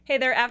Hey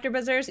there,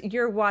 AfterBuzzers.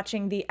 You're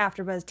watching the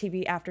AfterBuzz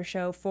TV After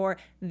Show for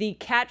The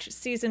Catch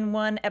Season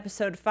 1,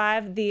 Episode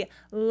 5, the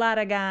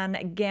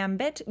Laragan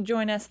Gambit.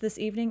 Join us this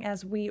evening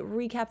as we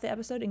recap the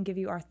episode and give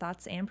you our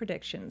thoughts and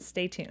predictions.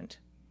 Stay tuned.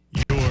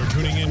 You're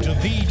tuning into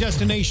the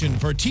destination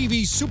for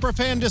TV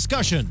superfan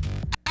discussion,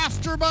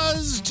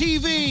 AfterBuzz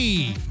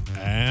TV.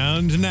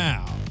 And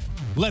now,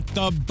 let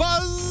the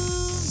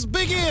buzz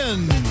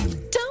begin.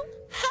 Don't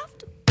have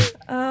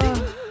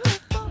to.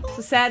 It's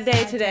a sad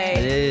day today.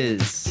 It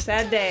is.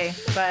 Sad day,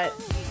 but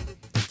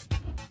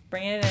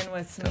bringing it in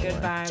with some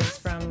good vibes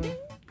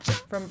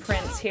from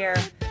Prince here.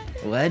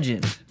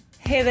 Legend.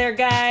 Hey there,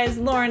 guys.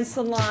 Lauren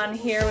Salon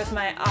here with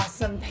my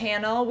awesome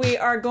panel. We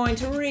are going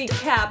to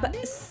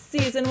recap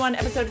Season 1,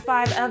 Episode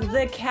 5 of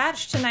The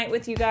Catch tonight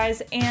with you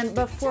guys. And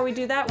before we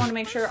do that, want to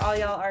make sure all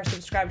y'all are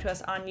subscribed to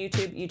us on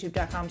YouTube,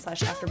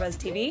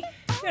 youtube.com/AfterBuzzTV. You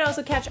can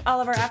also catch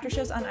all of our after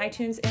shows on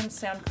iTunes and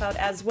SoundCloud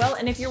as well.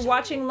 And if you're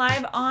watching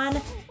live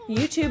on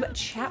YouTube,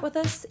 chat with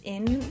us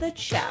in the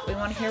chat. We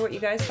want to hear what you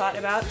guys thought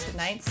about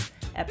tonight's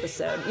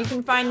episode. You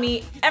can find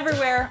me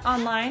everywhere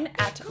online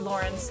at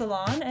Lauren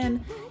Salon.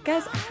 And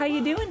guys, how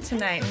you doing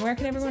tonight? And where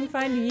can everyone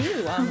find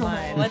you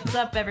online? What's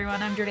up,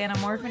 everyone? I'm Jordana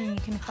Morphin, and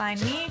you can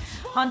find me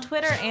on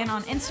Twitter and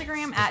on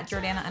Instagram at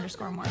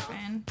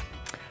Jordana_Morphin.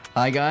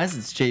 Hi guys,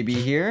 it's JB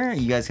here.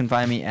 You guys can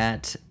find me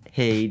at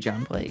Hey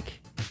John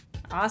Blake.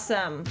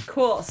 Awesome.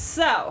 Cool.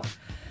 So,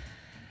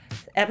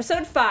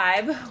 Episode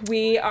 5,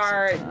 we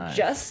are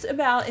just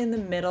about in the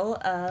middle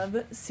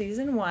of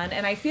Season 1,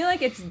 and I feel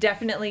like it's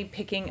definitely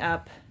picking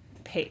up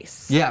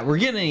pace. Yeah, we're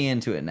getting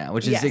into it now,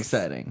 which is Yes.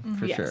 exciting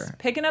for sure.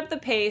 Picking up the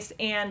pace,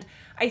 and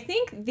I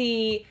think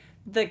the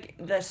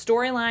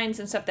storylines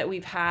and stuff that we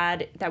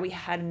had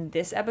in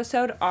this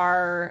episode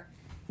are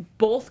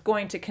both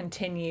going to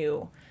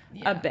continue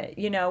a bit,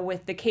 you know,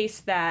 with the case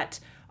that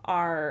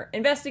our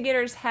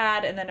investigators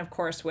had, and then of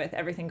course with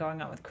everything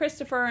going on with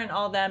Christopher and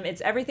all them,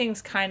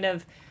 everything's kind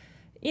of,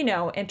 you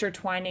know,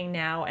 intertwining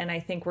now, and I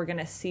think we're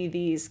gonna see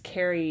these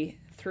carry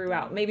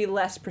throughout, maybe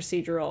less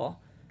procedural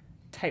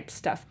type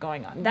stuff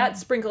going on. That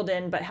sprinkled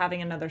in, but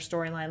having another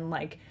storyline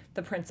like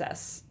the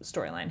princess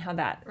storyline, how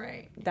that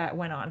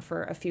went on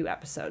for a few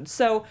episodes.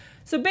 So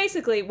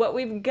basically what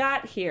we've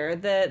got here,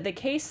 the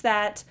case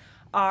that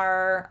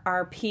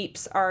our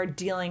peeps are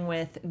dealing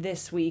with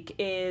this week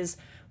is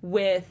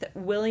with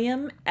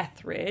William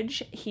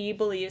Etheridge. He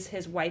believes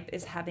his wife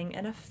is having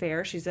an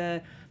affair. She's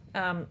a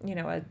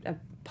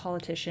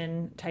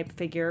politician type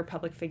figure,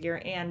 public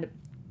figure, and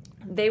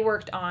they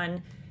worked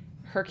on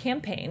her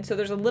campaign. So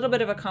there's a little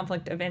bit of a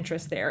conflict of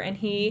interest there. And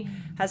he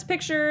has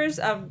pictures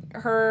of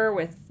her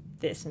with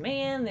this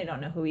man. They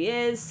don't know who he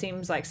is.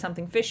 Seems like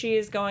something fishy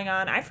is going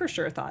on. I for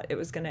sure thought it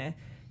was going to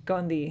go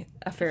in the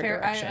affair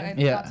direction. I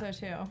Yeah. thought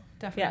so too.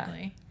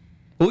 Definitely.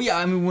 Well, yeah,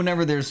 I mean,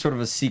 whenever there's sort of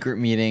a secret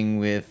meeting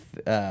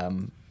with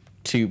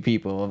two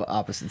people of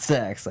opposite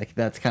sex, like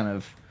that's kind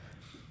of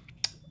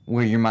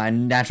where your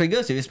mind naturally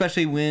goes to,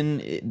 especially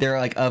when they're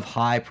like of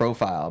high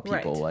profile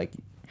people. Right. Like,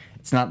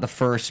 it's not the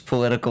first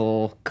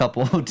political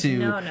couple to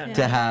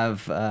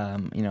have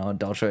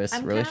adulterous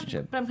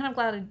relationship. But I'm kind of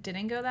glad it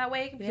didn't go that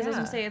way, because as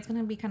you say, it's going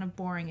to be kind of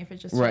boring if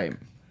it's just Right. like,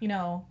 you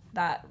know,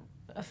 that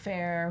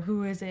affair,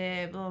 who is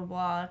it, blah blah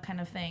blah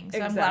kind of thing. So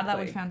Exactly. I'm glad that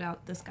we found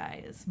out this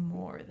guy is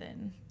more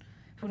than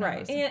who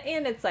knows.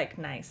 And it's like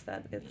nice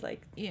that it's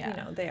like, you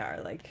know, they are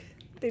like,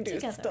 they do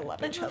Together. still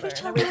love They each love other each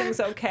and other. everything's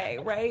okay,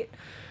 right?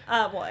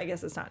 Well, I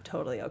guess it's not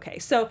totally okay.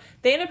 So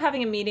they end up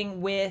having a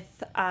meeting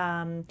with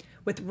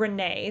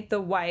Renee,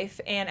 the wife,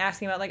 and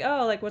asking about like,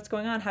 oh, like what's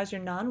going on? How's your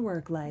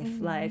non-work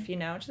life? You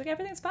know, she's like,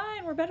 everything's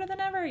fine. We're better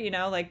than ever, you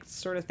know, like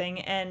sort of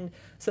thing. And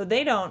so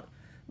they don't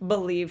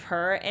believe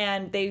her,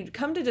 and they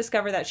come to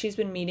discover that she's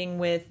been meeting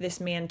with this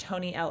man,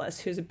 Tony Ellis,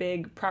 who's a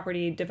big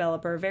property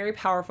developer, very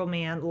powerful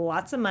man,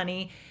 lots of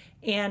money,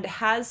 and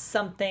has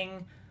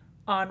something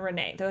on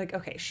Renee. They're like,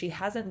 okay,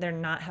 they're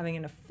not having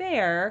an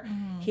affair.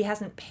 He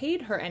hasn't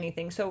paid her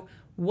anything. So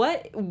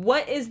what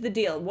is the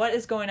deal? What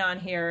is going on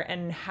here?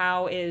 And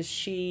how is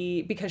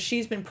she, because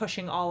she's been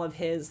pushing all of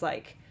his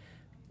like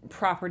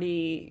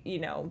property, you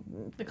know,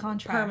 The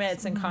contracts.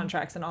 permits and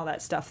contracts and all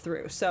that stuff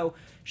through. So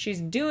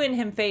she's doing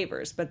him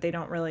favors, but they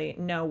don't really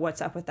know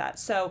what's up with that.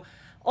 So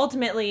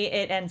ultimately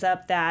it ends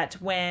up that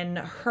when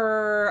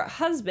her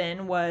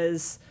husband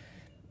was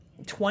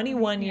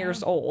 21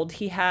 years old,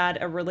 he had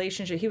a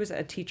relationship. He was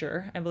a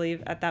teacher, I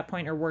believe, at that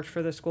point, or worked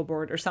for the school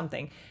board or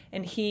something.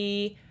 And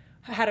he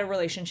had a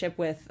relationship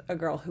with a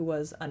girl who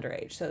was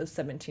underage, so a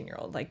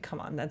 17-year-old. Like, come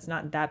on, that's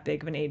not that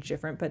big of an age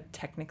difference, but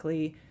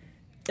technically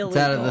illegal. It's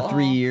out of the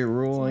 3-year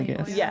rule, I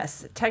guess.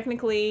 Yes,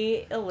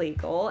 technically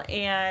illegal.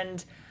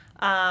 And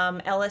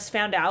Ellis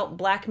found out,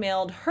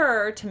 blackmailed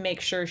her to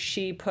make sure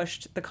she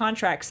pushed the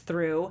contracts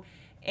through.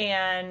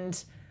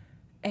 And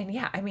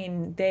yeah, I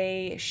mean,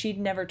 she'd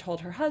never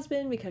told her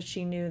husband because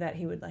she knew that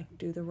he would like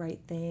do the right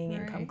thing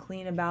and come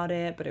clean about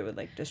it, but it would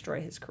like destroy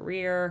his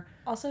career.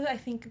 Also, I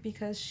think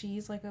because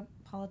she's like a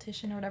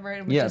politician or whatever,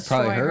 it would Yeah,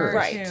 destroy probably her.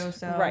 Right, too.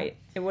 So. right.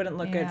 It wouldn't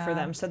look good for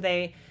them. So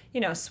they,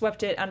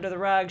 swept it under the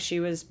rug. She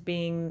was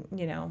being,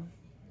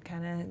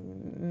 kind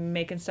of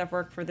making stuff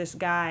work for this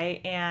guy,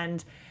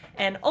 and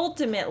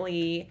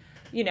ultimately,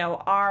 you know,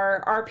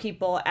 our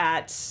people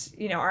at,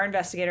 you know, our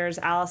investigators,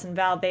 Alice and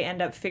Val, they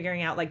end up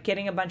figuring out, like,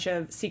 getting a bunch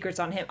of secrets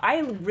on him. I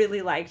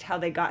really liked how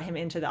they got him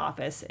into the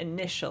office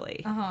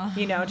initially,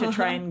 you know, to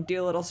try and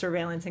do a little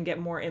surveillance and get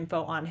more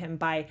info on him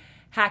by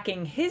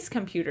hacking his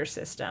computer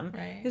system.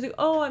 Right. He's like,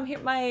 oh, I'm here,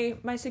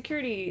 my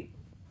security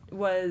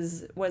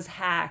was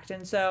hacked,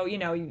 and so, you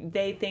know,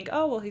 they think,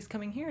 oh, well, he's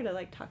coming here to,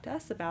 like, talk to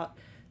us about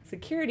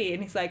security,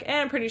 and he's like,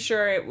 I'm pretty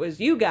sure it was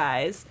you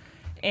guys.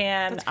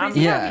 And That's I'm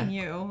crazy Yeah. having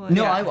you. Like,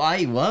 No, I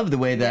love the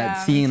way that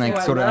Yeah, scene me like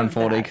too. sort of I love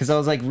unfolded, that. because I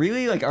was like,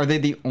 really, like, are they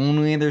the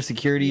only other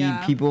security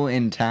Yeah. people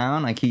in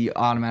town? Like, he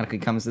automatically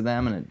comes to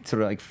them, and it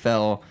sort of like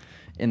fell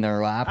in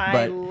their lap. I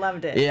But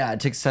loved it. yeah, it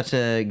took such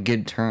a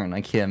good turn,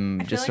 like him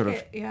I feel just like sort of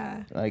it,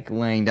 yeah. like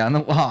laying down the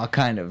law,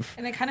 kind of.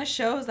 And it kind of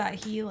shows that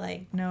he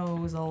like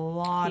knows a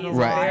lot. He's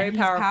Right. very He's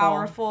powerful.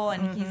 powerful,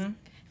 and he's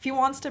if he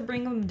wants to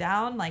bring them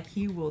down, like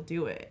he will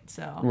do it.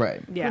 So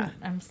Right. Yeah.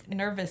 I'm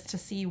nervous to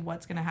see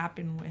what's gonna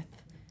happen with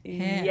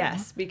him.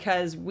 Yes,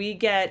 because we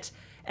get,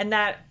 and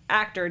that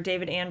actor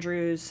David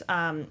Andrews,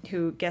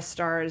 who guest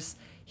stars,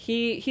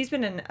 he's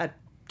been in a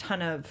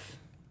ton of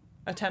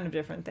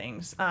different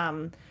things,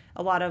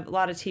 a lot of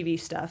TV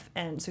stuff,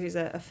 and so he's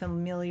a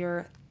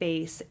familiar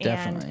face.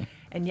 Definitely.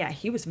 And yeah,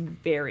 he was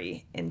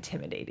very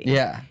intimidating.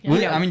 Yeah. Yeah.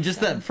 Well, I mean, just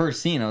that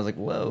first scene, I was like,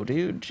 whoa,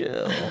 dude,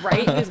 chill.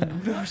 Right.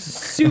 He was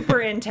super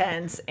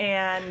intense,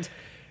 and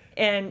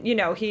you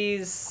know,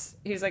 he's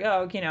like,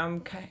 oh, you know,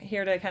 I'm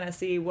here to kind of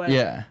see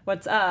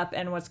what's up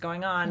and what's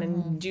going on,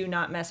 and do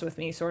not mess with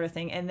me, sort of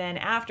thing. And then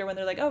after, when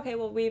they're like, okay,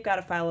 well, we've got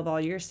a file of all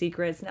your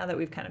secrets now that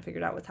we've kind of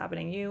figured out what's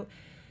happening, you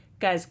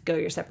guys go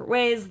your separate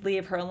ways,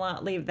 leave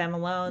them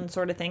alone,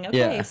 sort of thing.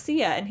 Okay, Yeah. see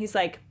ya. And he's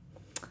like,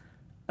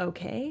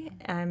 okay,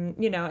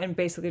 you know, and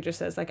basically just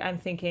says, like, I'm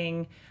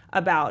thinking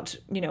about,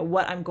 you know,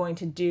 what I'm going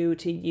to do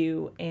to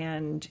you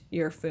and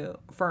your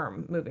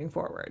firm moving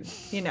forward,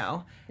 you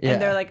know. Yeah.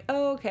 And they're like,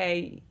 oh,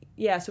 okay,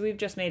 yeah, so we've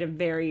just made a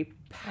very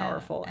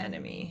powerful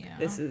enemy. yeah.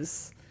 This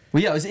is...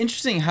 Well, yeah, it was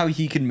interesting how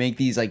he could make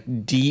these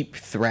like deep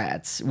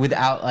threats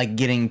without like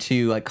getting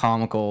too like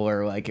comical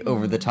or like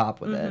over the top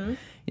with it.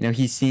 You know,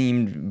 he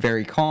seemed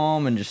very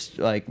calm and just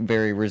like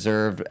very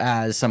reserved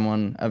as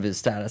someone of his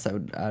status,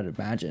 I'd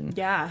imagine.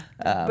 Yeah,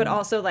 but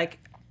also like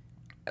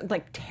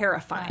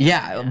terrifying.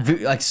 Yeah,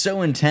 like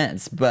so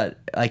intense, but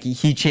like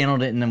he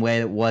channeled it in a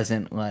way that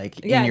wasn't like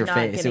in your not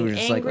face. It getting was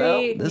just angry,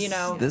 like, well, you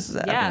know, this is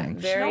yeah, happening.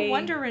 very... No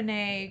wonder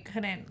Renee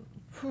couldn't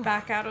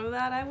back out of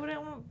that. I wouldn't.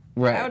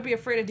 Right. I would be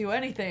afraid to do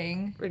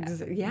anything.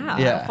 Yeah.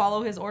 Yeah.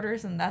 Follow his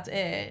orders and that's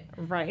it.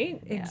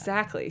 Right.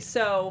 Exactly.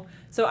 So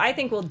I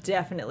think we'll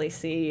definitely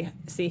see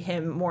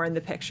him more in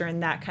the picture in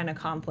that kind of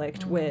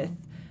conflict with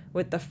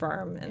the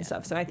firm and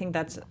stuff. So I think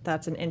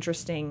that's an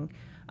interesting,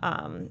 you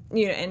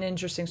know, an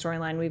interesting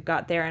storyline we've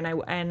got there.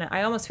 And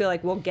I almost feel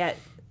like we'll get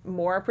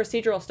more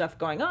procedural stuff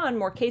going on,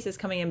 more cases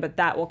coming in, but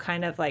that will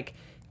kind of like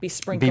be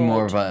sprinkled. Be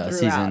more of a throughout.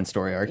 season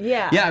story arc.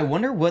 Yeah. Yeah, I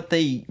wonder what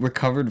they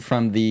recovered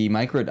from the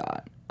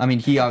microdot. I mean,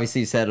 he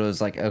obviously said it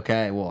was like,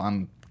 okay, well,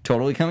 I'm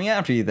totally coming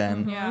after you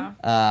then. Yeah.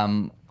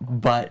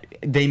 But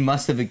they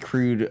must have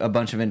accrued a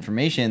bunch of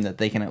information that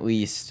they can at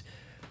least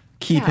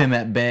keep him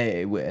at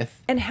bay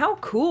with. And how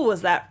cool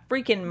was that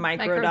freaking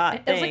microdot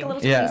It thing? was like a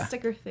little Yeah. tiny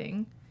sticker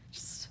thing.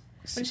 Just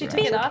when she Super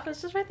took it awesome. off,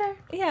 it's just right there.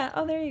 Yeah.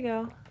 Oh, there you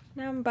go.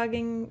 Now I'm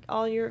bugging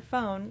all your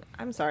phone.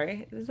 I'm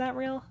sorry. Is that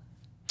real?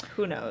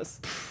 Who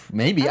knows?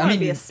 Maybe. I I wanna mean,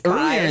 be a spy.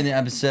 earlier in the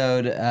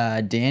episode,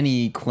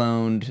 Danny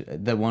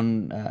cloned the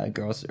one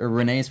girl's or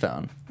Renee's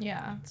phone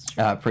Yeah, it's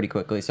true. pretty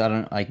quickly. So I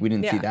don't like we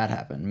didn't see Yeah. that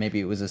happen.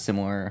 Maybe it was a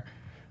similar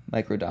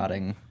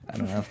microdotting. I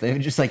don't know if they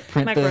would just like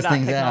print those Microdot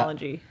things out.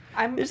 technology.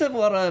 I'm There's a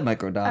lot of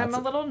microdots. I'm a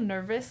little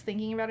nervous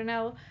thinking about it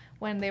now.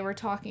 When they were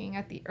talking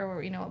at the,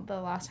 or you know,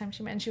 the last time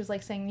she met, and she was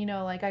like saying, you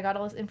know, like I got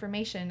all this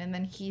information, and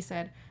then he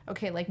said,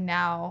 okay, like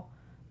now,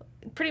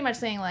 pretty much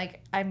saying like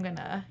I'm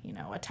gonna, you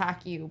know,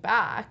 attack you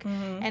back,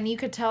 and you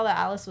could tell that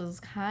Alice was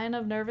kind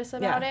of nervous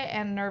about it,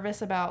 and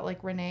nervous about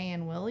like Renee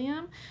and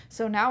William.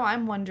 So now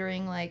I'm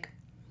wondering like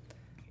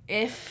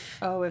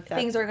if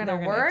things are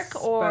gonna work,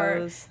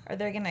 or are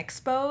they gonna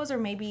expose, or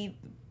maybe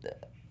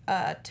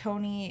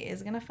Tony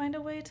is gonna find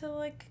a way to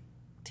like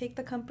take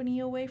the company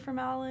away from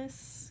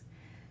Alice.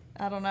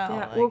 I don't know.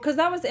 Yeah, like- well, because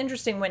that was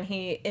interesting when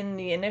he, in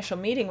the initial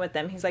meeting with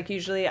them, he's like,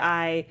 usually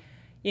I,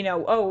 you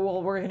know, oh,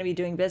 well, we're going to be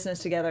doing business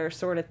together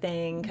sort of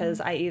thing, because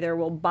I either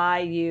will buy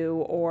you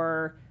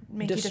or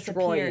Make you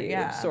destroy disappear, you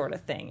yeah. sort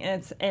of thing.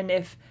 And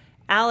if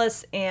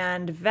Alice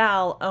and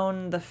Val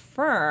own the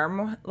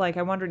firm, like,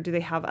 I wonder, do they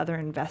have other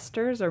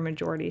investors or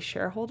majority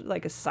shareholder,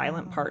 like a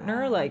silent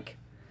partner? Like,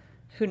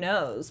 who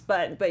knows?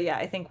 But yeah,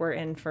 I think we're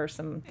in for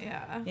some,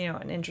 you know,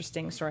 an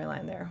interesting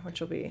storyline there, which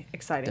will be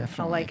exciting.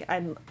 Definitely.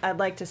 I'd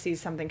like to see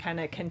something kind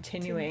of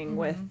continuing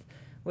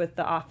with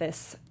the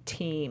Office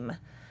team.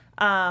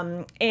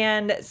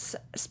 And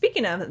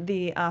speaking of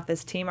the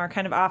Office team, our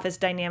kind of Office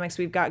dynamics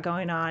we've got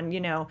going on, you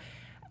know,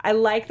 I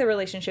like the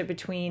relationship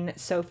between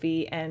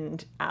Sophie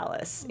and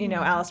Alice. You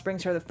know, Alice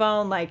brings her the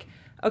phone, like,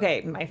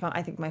 okay, my phone,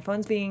 I think my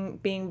phone's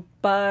being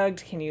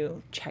bugged. Can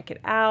you check it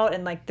out?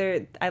 And like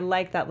I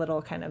like that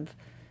little kind of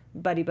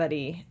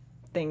buddy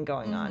thing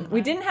going on.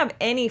 We didn't have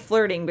any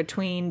flirting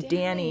between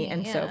Danny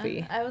and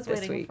Sophie. I was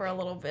this waiting week. for a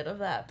little bit of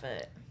that,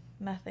 but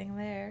nothing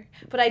there.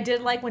 But I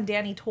did like when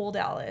Danny told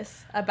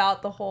Alice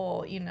about the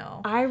whole,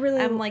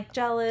 I'm like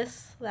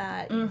jealous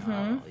that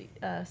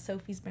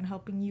Sophie's been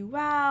helping you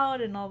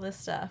out and all this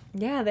stuff.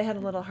 Yeah, they had a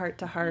little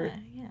heart-to-heart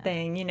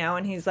thing,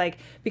 and he's like,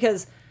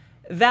 because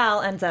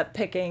Val ends up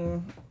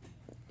picking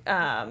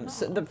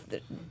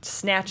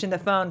snatching the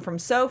phone from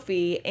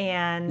Sophie,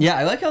 and yeah,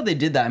 I like how they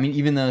did that. I mean,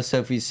 even though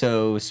Sophie's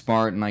so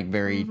smart and like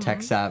very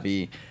tech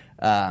savvy,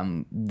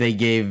 they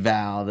gave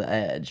Val the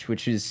edge,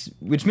 which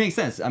makes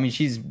sense. I mean,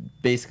 she's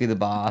basically the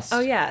boss.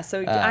 Oh yeah,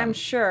 so I'm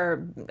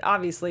sure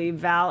obviously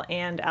Val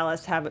and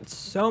Alice have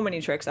so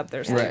many tricks up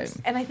their sleeves.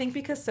 Right. And I think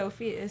because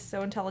Sophie is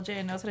so intelligent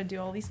and knows how to do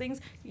all these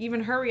things,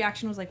 even her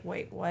reaction was like,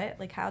 wait, what?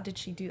 Like, how did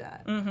she do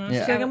that? Yeah.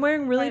 She's like, I'm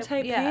wearing really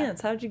tight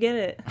pants. How'd you get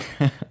it?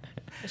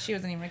 She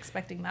wasn't even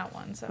expecting that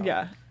one. So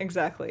yeah,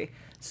 exactly.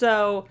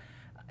 So,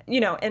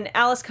 and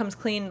Alice comes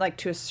clean, like,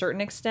 to a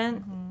certain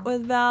extent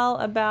with Val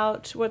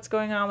about what's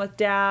going on with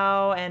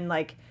Dow and,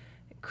 like,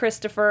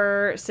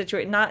 Christopher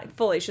not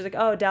fully. She's like,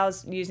 oh,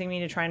 Dow's using me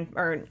to try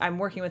or I'm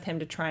working with him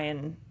to try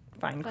and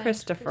find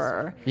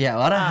Christopher. Yeah, a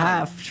lot of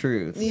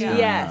half-truths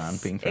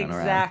being thrown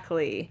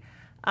exactly.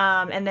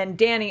 And then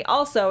Danny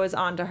also is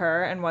onto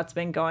her and what's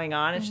been going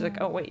on. And she's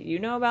like, oh, wait, you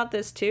know about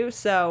this too?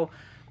 So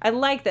I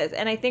like this.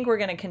 And I think we're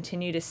going to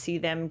continue to see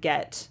them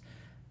get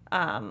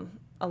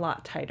a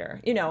lot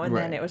tighter, and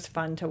then it was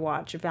fun to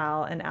watch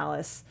Val and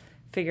Alice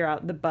figure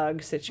out the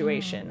bug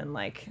situation and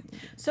like.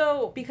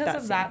 So because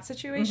of that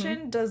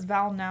situation, does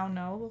Val now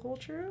know the whole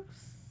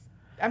truth?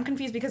 I'm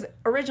confused because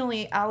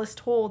originally Alice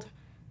told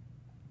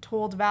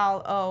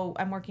Val, oh,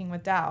 I'm working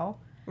with Dow.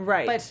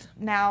 Right. But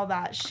now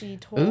that she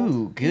told...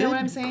 Ooh, good you know what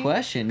I'm saying?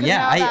 question.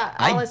 Yeah,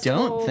 I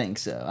don't think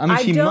so. I mean,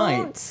 she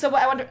might. So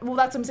I wonder... Well,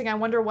 that's what I'm saying. I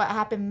wonder what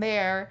happened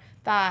there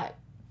that...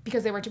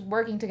 Because they were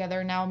working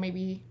together, now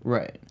maybe...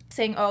 Right.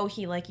 Saying, oh,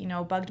 he,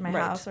 bugged my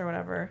house or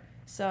whatever.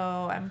 So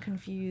I'm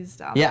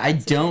confused. Yeah, I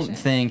don't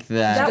think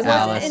that Alice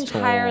wasn't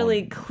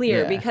entirely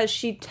clear because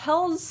she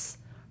tells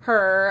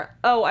her,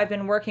 oh, I've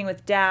been working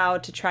with Dow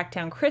to track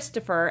down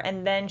Christopher.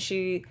 And then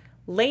she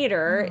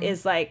later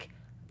is like...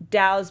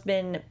 Dow's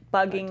been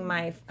bugging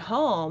my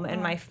home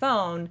and my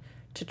phone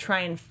to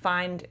try and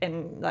find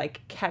and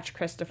like catch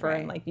Christopher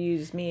and like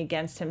use me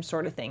against him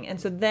sort of thing. And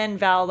so then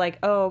Val like,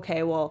 oh,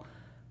 okay, well,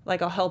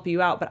 like I'll help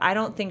you out. But I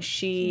don't think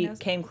she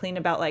came clean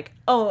about like,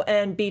 oh,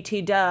 and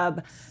BT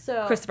dub,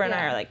 so, Christopher and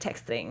I are like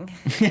texting,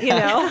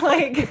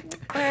 like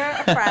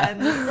we're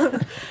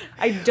friends.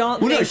 I don't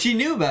think... Well, no, she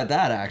knew about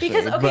that actually.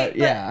 Because, but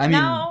yeah, I mean,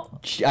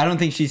 I don't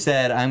think she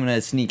said, I'm going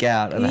to sneak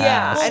out of the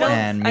house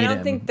and meet him. I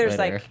don't think there's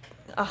later. Like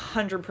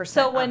 100%.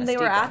 So when they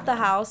were at the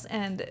house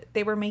and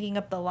they were making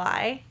up the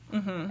lie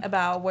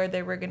about where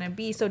they were gonna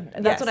be, so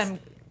that's what I'm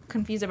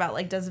confused about.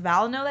 Like, does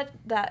Val know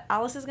that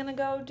Alice is gonna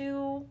go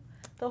do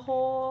the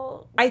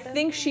whole? I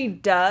think she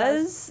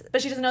does,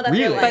 but she doesn't know that.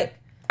 Really? But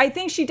I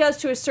think she does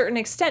to a certain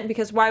extent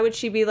because why would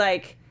she be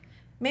like?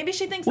 Maybe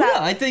she thinks that.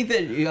 Yeah, I think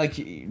that like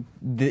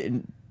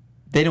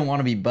they don't want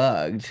to be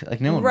bugged.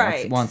 Like no one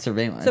wants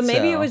surveillance. So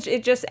maybe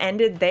it just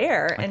ended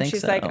there, and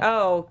she's like,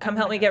 "Oh, come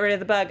help me get rid of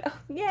the bug." Oh,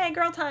 yeah,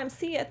 girl time.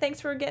 See ya.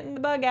 Thanks for getting the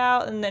bug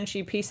out. And then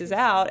she pieces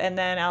out, and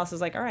then Alice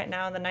is like, "All right,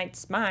 now the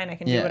night's mine. I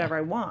can do whatever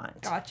I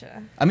want."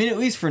 Gotcha. I mean, at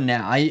least for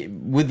now,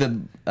 with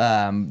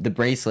the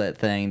bracelet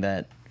thing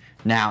that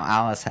now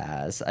Alice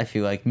has, I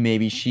feel like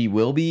maybe she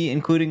will be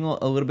including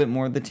a little bit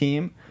more of the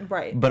team.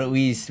 Right. But at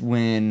least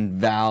when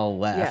Val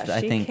left,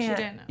 I think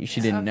she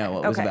didn't know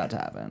what was about to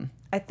happen.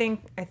 I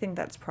think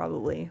that's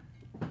probably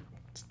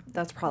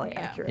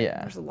accurate.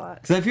 Yeah. There's a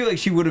lot. Because I feel like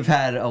she would have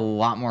had a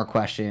lot more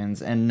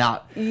questions and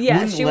not.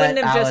 Yeah, she wouldn't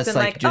have Alice, just been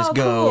like, just oh,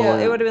 go, cool.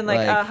 It would have been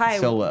like, hi,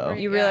 solo.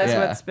 You realize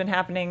what's been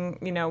happening,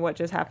 what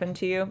just happened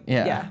to you?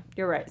 Yeah.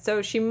 You're right.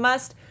 So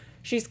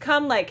she's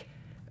come like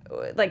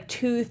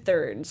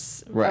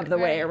 2/3 of the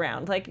way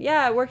around. Like,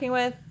 working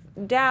with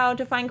Dow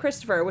to find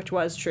Christopher, which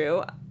was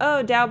true.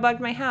 Oh, Dow bugged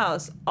my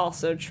house.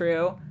 Also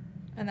true.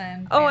 And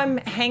then I'm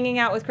hanging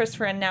out with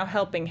Christopher and now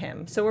helping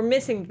him. So we're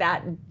missing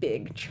that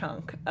big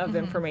chunk of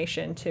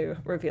information to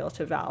reveal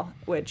to Val,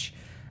 which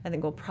I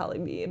think will probably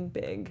be a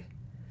big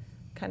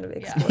kind of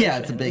explosion. Yeah,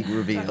 it's a big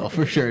reveal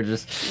for sure.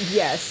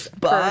 Just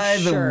by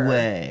the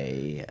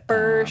way,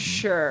 for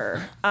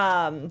sure.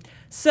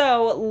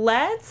 So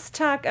let's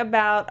talk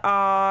about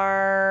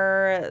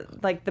our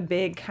the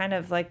big kind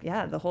of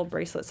the whole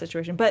bracelet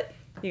situation. But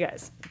you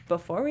guys,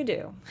 before we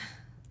do.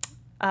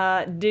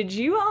 Did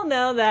you all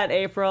know that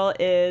April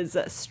is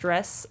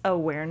Stress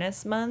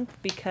Awareness Month?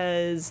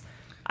 Because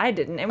I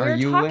didn't, and we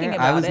were talking about it.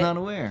 I was not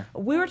aware.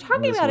 We were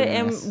talking about it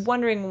and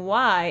wondering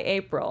why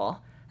April.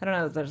 I don't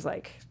know if there's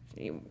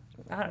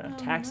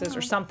taxes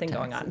or something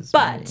going on.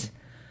 But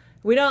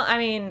we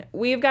don't,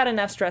 we've got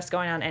enough stress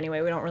going on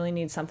anyway. We don't really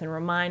need something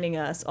reminding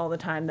us all the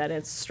time that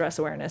it's Stress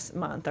Awareness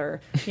Month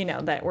or,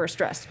 that we're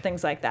stressed,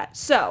 things like that.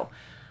 So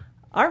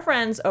Our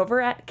friends over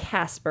at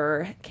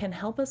Casper can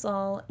help us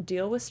all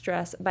deal with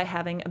stress by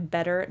having a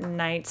better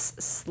night's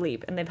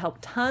sleep. And they've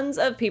helped tons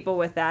of people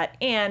with that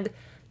and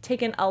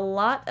taken a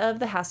lot of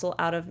the hassle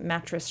out of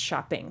mattress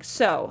shopping.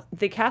 So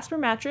the Casper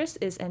mattress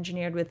is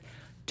engineered with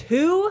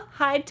 2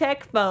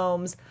 high-tech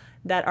foams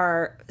that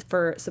are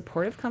for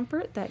supportive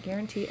comfort that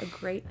guarantee a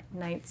great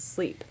night's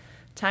sleep.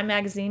 Time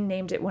magazine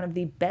named it one of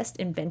the best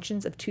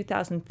inventions of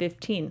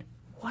 2015.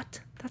 What?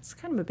 That's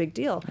kind of a big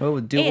deal. Well,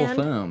 with dual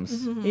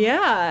foams.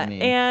 Yeah,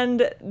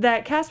 and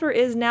that Casper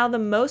is now the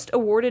most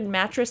awarded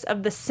mattress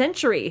of the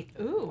century.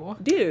 Ooh.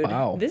 Dude,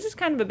 Wow. this is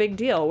kind of a big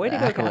deal. Way to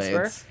go,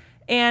 Casper. Accolades.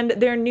 And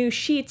their new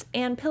sheets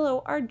and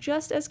pillow are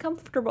just as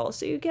comfortable.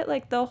 So you get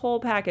like the whole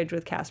package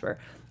with Casper.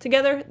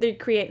 Together, they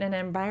create an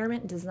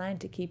environment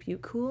designed to keep you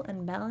cool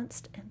and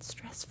balanced and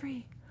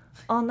stress-free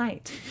all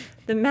night.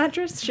 The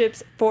mattress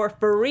ships for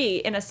free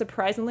in a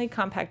surprisingly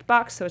compact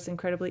box, so it's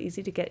incredibly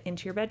easy to get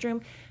into your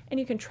bedroom. And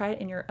you can try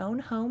it in your own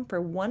home for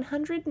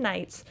 100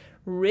 nights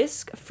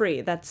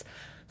risk-free. That's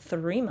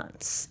 3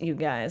 months, you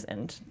guys,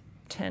 and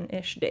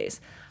 10-ish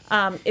days.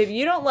 If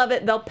you don't love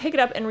it, they'll pick it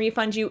up and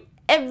refund you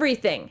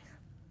everything.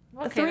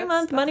 Okay, A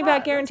 3-month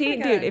money-back guarantee.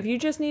 Dude, if you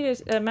just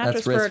need a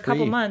mattress for a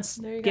couple months,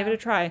 give it a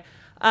try.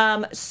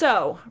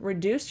 So,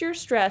 reduce your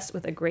stress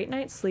with a great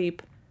night's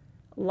sleep.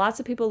 Lots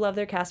of people love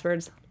their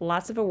Caspers.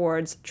 Lots of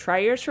awards. Try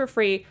yours for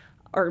free,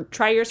 or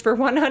try yours for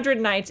 100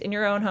 nights in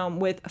your own home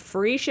with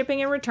free shipping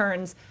and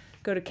returns.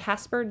 Go to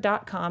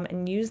Casper.com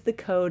and use the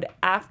code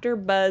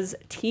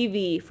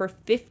AfterBuzzTV for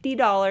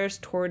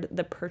 $50 toward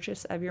the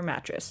purchase of your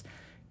mattress.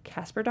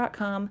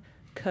 Casper.com,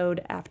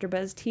 code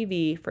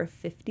AfterBuzzTV for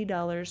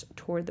 $50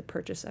 toward the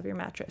purchase of your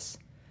mattress.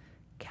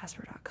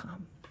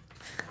 Casper.com.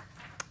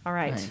 All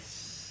right.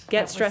 Nice.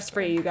 Get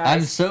stress-free, you guys.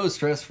 I'm so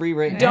stress-free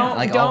right now.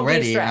 Don't be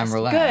already, stressed. I'm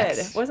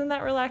relaxed. Good. Wasn't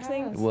that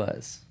relaxing? It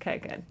was. Okay,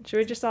 good. Should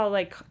we just all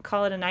like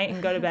call it a night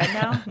and go to bed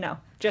now? No,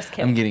 just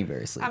kidding. I'm getting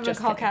very sleepy. I'm going to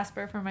call kidding.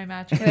 Casper for my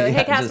mattress. Hey,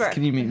 Yeah, Casper.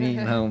 can you meet me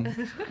at home?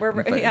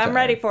 I'm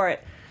ready for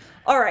it.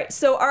 All right,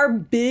 so our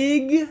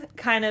big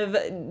kind of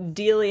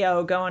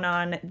dealio going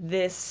on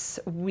this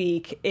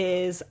week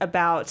is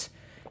about,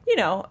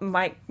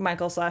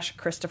 Michael /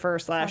 Christopher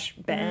 /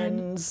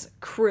 Ben's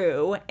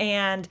crew.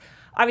 And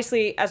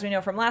obviously, as we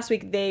know from last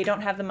week, they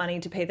don't have the money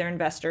to pay their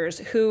investors,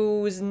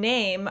 whose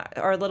name,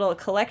 our little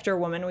collector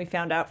woman, we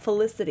found out,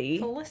 Felicity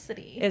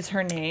is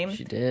her name.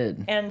 She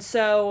did. And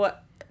so...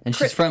 And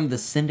she's from the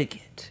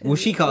syndicate. Well,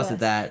 she calls it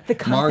that. The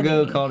company.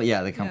 Margot called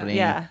it, the company.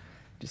 Yeah.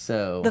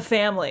 So... The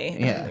family.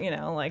 Yeah.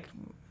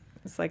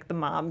 It's like the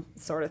mob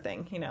sort of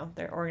thing,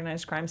 their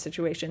organized crime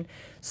situation.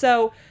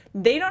 So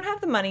they don't have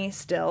the money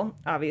still,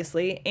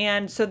 obviously.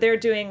 And so they're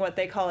doing what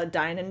they call a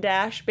dine and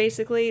dash,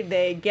 basically.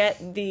 They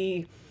get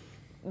the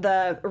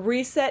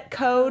reset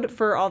code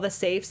for all the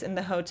safes in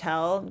the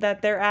hotel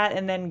that they're at,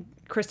 and then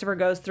Christopher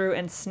goes through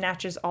and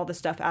snatches all the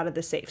stuff out of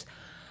the safes.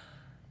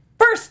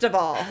 First of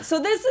all, so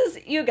this is,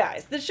 you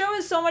guys, the show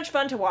is so much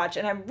fun to watch,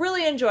 and I'm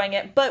really enjoying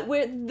it, but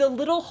with the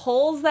little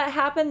holes that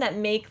happen that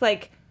make,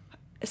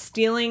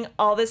 stealing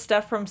all this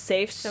stuff from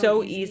safes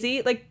so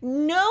easy.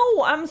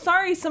 No, I'm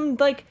sorry, some,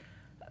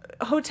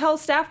 hotel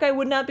staff guy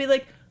would not be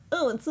like,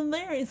 oh, it's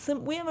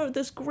we have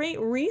this great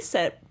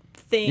reset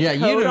thing. Yeah,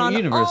 code on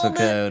universal all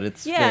code.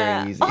 It's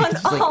very easy. On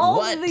It's just all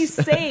what? of these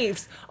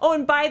safes. Oh,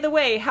 and by the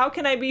way, how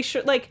can I be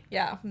sure?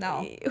 Yeah,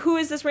 no. Who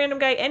is this random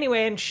guy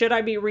anyway? And should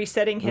I be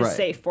resetting his Right.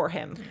 safe for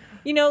him?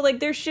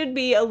 There should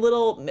be a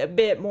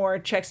bit more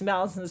checks and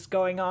balances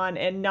going on,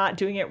 and not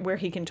doing it where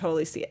he can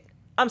totally see it.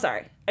 I'm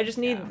sorry. I just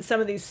need some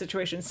of these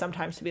situations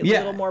sometimes to be a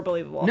little more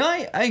believable. No,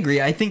 I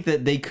agree. I think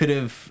that they could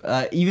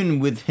have, even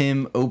with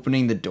him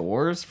opening the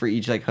doors for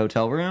each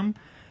hotel room,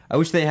 I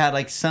wish they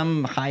had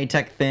some high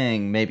tech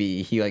thing.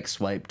 Maybe he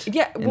swiped.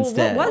 Yeah. Well,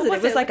 instead. what was it?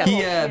 It was like a.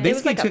 He it was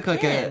basically like took a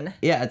pen.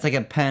 it's like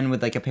a pen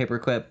with a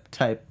paperclip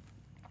type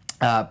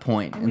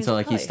point, and so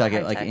he probably stuck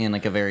it high-tech. in a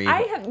very.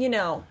 I have,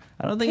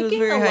 I don't think it was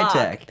picking very a high lock-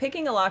 tech.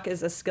 Picking a lock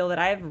is a skill that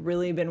I've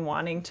really been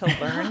wanting to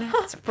learn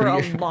for a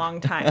long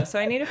time. So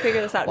I need to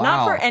figure this out. Wow.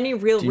 Not for any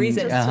real Do you-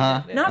 reason.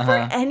 Not for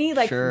any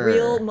Sure.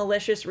 real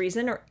malicious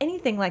reason or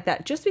anything like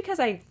that. Just because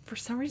I, for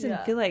some reason,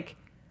 feel like,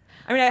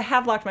 I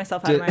have locked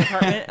myself out of my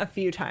apartment a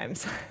few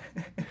times.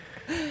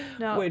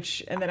 No.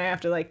 And then I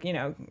have to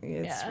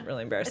it's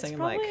really embarrassing. It's I'm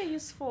probably a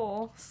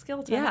useful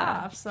skill to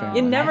Yeah. have. So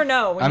you never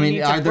know when you need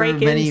to are there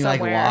break many in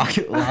somewhere.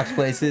 locked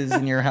places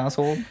in your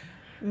household?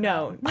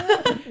 No.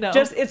 No.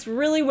 Just, it's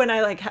really when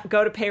I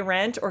go to pay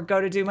rent or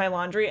go to do my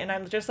laundry and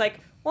I'm just like,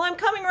 well, I'm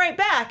coming right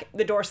back.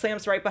 The door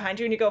slams right behind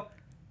you and you go,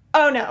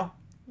 oh no.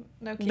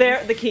 no keys.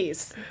 They're the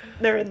keys.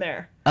 They're in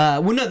there.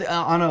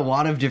 On a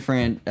lot of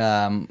different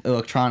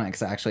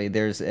electronics, actually,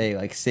 there's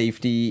a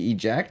safety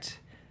eject.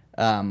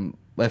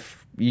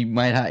 If you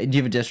might have, do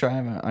you have a disk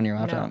drive on your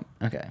laptop?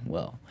 No. Okay,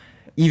 well,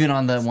 even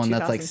on the one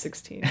that's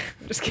 2016.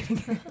 I'm just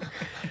kidding.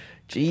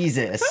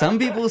 Jesus, some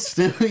people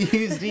still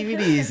use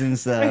DVDs and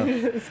stuff.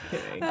 Just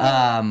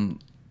kidding.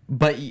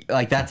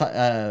 But that's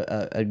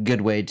a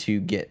good way to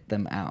get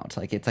them out.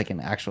 It's an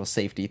actual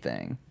safety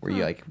thing where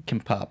you can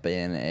pop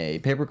in a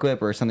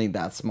paperclip or something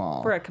that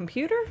small. For a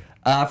computer?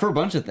 For a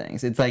bunch of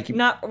things. It's like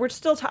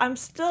I'm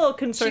still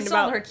concerned She sold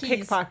about her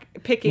keys.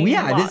 picking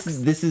locks.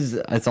 this is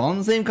it's all in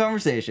the same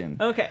conversation.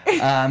 Okay.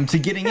 To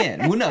getting in.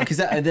 Well, no, because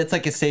that's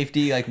like a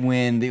safety, like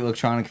when the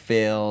electronic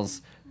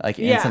fails, like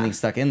and something's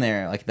stuck in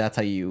there, like that's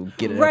how you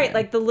get it. Right, open.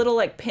 like the little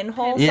like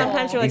pinholes. Yeah,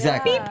 Sometimes you're like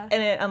exactly. beep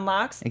and it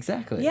unlocks.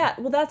 Exactly. Yeah,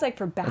 well that's like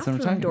for what I'm bathroom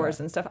talking doors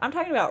about. and stuff. I'm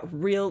talking about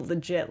real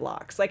legit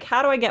locks. Like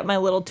how do I get my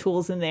little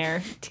tools in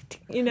there?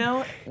 You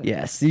know?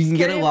 Yes, you can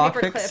get a Carry a lockpick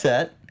paper clip.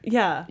 set.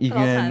 Yeah. You At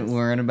all can times.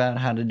 learn about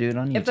how to do it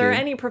on YouTube. If there are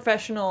any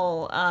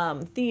professional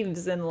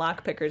thieves and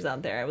lock pickers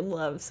out there, I would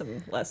love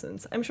some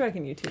lessons. I'm sure I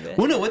can YouTube it.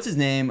 Well, no, what's his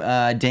name?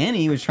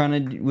 Danny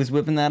was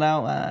whipping that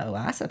out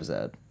last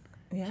episode.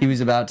 Yeah. He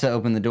was about to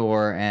open the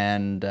door,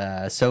 and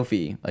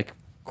Sophie like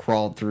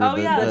crawled through Oh,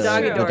 the yeah, the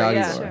doggy door.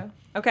 That's Yeah. true.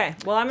 Okay,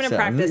 well I'm gonna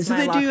practice So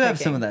my they lock do have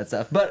picking. some of that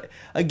stuff, but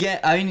again,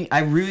 I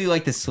really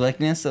like the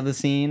slickness of the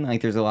scene.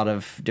 Like, there's a lot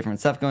of different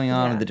stuff going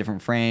on Yeah. with the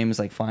different frames,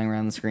 like flying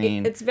around the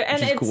screen. It's which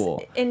and is it's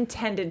cool.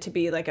 intended to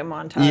be like a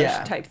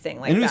montage type thing.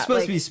 Like and it was that.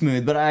 supposed like, to be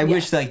smooth, but I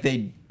wish Yes. like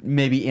they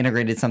maybe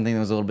integrated something that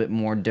was a little bit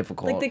more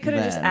difficult. Like, they could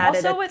have just then. added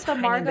Also a with the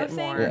tiny Margot bit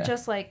thing, more. Yeah.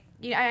 just like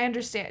I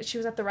understand she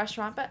was at the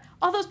restaurant, but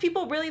all those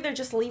people really they're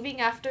just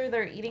leaving after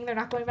they're eating. They're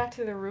not going back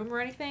to their room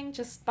or anything.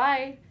 Just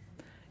bye.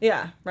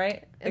 Yeah,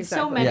 right. It's Exactly.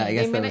 so many. Yeah, I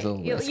guess They that made was a it-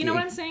 little you risky. know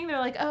what I'm saying? They're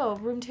like, oh,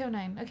 room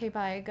 209. Okay,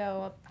 bye.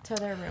 Go up to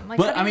their room. Like,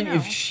 But how I do you mean, know?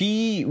 if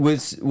she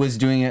was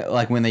doing it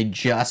like when they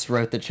just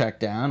wrote the check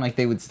down, like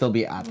they would still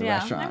be at the Yeah,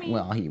 restaurant I mean,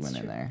 while he it's went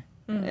in true. there.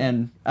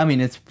 And I mean,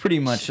 it's pretty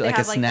much They like a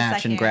have, like, the snatch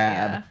and second,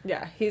 grab.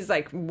 Yeah, he's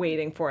like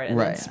waiting for it and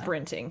then Right.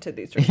 sprinting to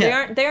these rooms.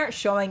 Yeah. They aren't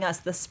showing us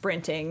the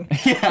sprinting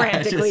Yeah,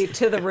 frantically just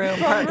to the room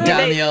part. room. Down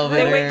they, the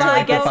elevator. They wait till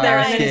it gets fire there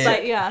and then escape. it's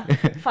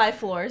like, yeah, 5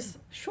 floors.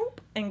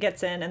 shoop, and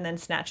gets in and then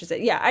snatches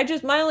it. Yeah,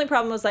 my only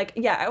problem was like,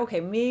 yeah,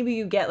 okay, maybe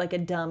you get like a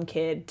dumb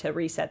kid to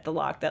reset the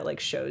lock that like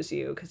shows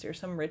you because you're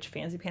some rich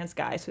fancy pants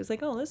guy. So he's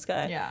like, oh, this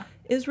guy Yeah.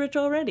 is rich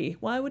already.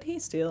 Why would he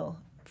steal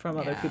from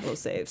other Yeah. people's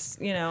safes?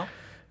 You know,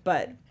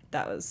 but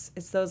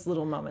it's those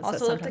little moments Also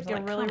that looked sometimes like a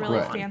I'm really, come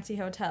really on. fancy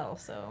hotel.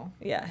 So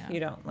Yeah, you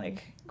don't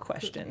like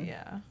question.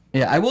 yeah.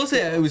 Yeah, I will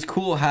say it was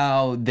cool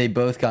how they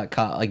both got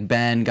caught. Like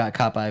Ben got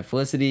caught by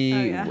Felicity,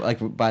 Oh, yeah. like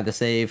by the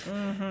safe,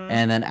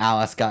 and then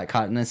Alice got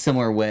caught in a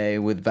similar way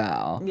with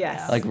Val.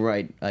 Yes. like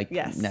right, like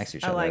Yes, next to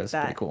each I other. like It was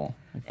that. pretty cool.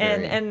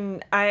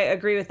 And I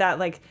agree with that,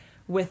 like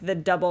with the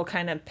double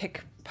kind of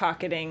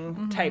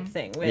pickpocketing type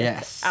thing with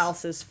Yes.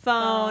 Alice's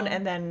phone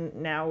and then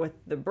now with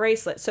the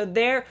bracelet. So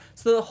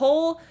the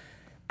whole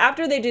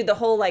after they do the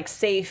whole like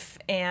safe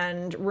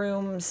and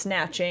room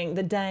snatching,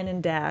 the dine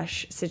and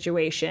dash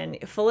situation,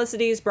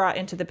 Felicity's brought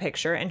into the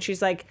picture and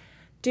she's like,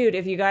 dude,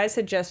 if you guys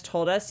had just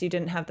told us you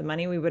didn't have the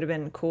money, we would have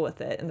been cool with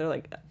it. And they're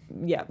like,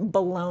 yeah,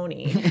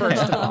 baloney,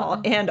 first of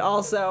all. And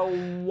also,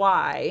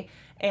 why?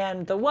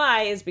 And the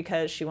why is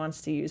because she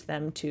wants to use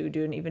them to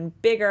do an even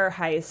bigger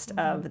heist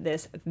of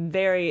this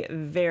very,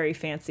 very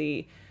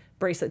fancy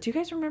bracelet. Do you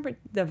guys remember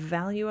the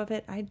value of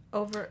it?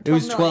 Over It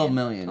was 12 $12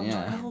 million.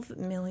 Yeah, $12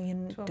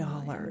 million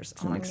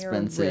 $12 on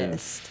expensive. your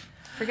wrist.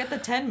 Forget the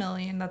 10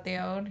 million that they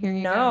owed. Here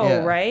you No, go. Yeah.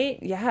 right?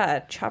 Yeah,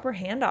 chop her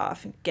hand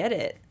off. Get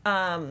it.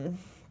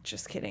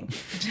 Just kidding.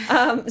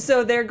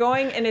 So they're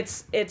going, and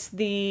it's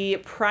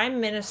the Prime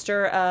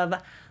Minister of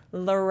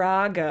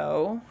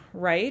Laragan,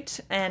 right?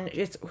 And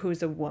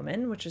who's a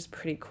woman, which is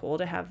pretty cool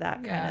to have that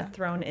kind Yeah. of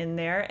thrown in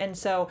there. And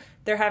so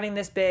they're having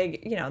this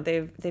big,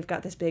 they've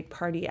got this big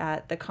party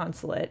at the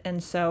consulate,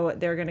 and so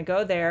they're gonna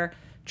go there,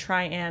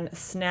 try and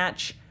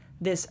snatch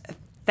this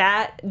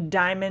fat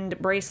diamond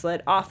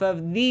bracelet off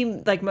of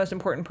the like most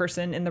important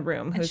person in the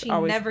room, And who's she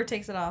always never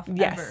takes it off,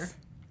 yes. ever.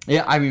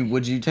 yeah. I mean,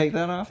 would you take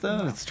that off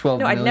though? It's $12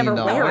 No, I'd million.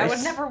 never wear I it.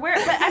 would never wear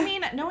it. But I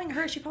mean, knowing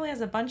her, she probably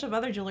has a bunch of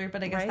other jewelry,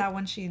 but I guess Right. that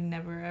one she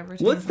never ever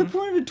takes What's the off.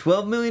 point of a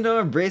 $12 million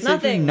bracelet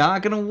if you're Nothing.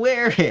 not gonna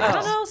wear it? I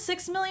don't know,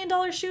 $6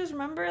 million shoes,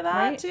 remember that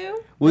Right.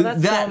 too? Well,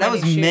 that's that so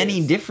was many many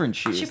shoes. different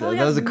shoes. She Though. probably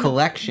That was a has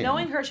collection.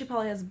 Knowing her, she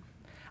probably has.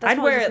 I'd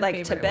probably wear just it her like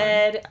to favorite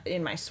bed,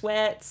 in my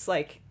sweats,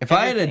 like If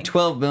I had a everything.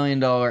 $12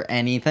 million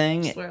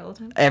anything Just wear it all the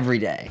time. every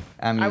day,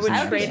 I'm I would using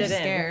I'd be trade everything. it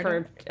in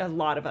scared. for a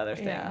lot of other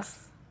things,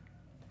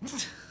 Yeah.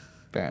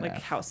 Fair like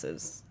enough.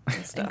 houses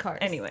and stuff. cars.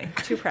 Anyway,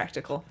 too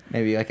practical.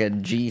 Maybe like a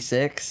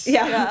G6.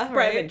 Yeah, Yeah, private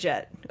right.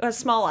 jet, a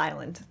small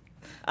island.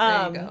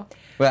 There you go.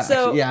 Well, So-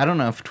 actually, yeah, I don't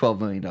know if $12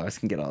 million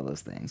can get all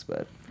those things,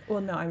 but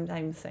Well, no,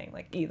 I'm saying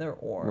like either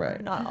or,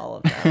 Right. not all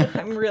of them.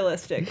 I'm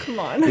realistic. Come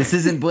on. this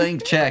isn't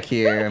blank check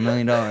here. $1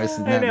 million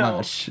isn't I that know.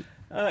 much.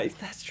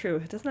 That's true.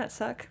 Doesn't that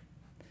suck?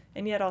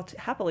 And yet I'll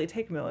happily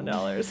take $1 million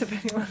if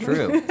anyone.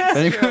 True.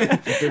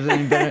 If there's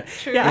any,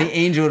 Yeah. any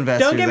angel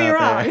investors Don't get me out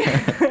wrong.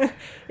 there.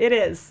 It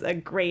is a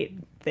great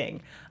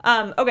thing.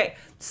 Okay,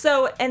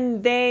 so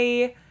and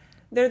they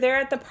they're there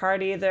at the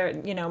party. They're,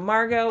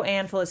 Margot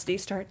and Felicity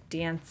start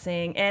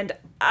dancing. And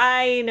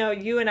I know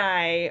you and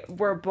I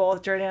were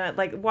both, Jordana,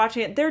 like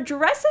watching it. Their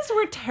dresses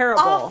were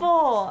terrible.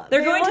 Awful.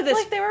 They're going to this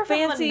like they were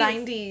fancy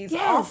from the 90s.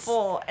 Yes.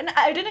 Awful. And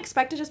I didn't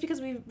expect it just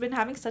because we've been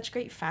having such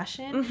great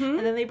fashion. And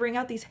then they bring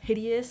out these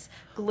hideous,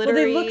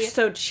 glittery. Well, they look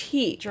so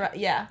cheap.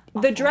 Yeah.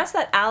 The dress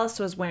that Alice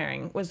was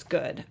wearing was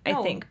good,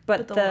 I think.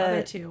 But the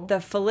other two. the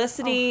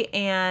Felicity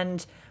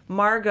and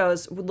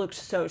Margot's looked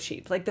so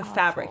cheap. Like the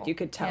fabric, you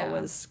could tell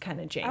was kind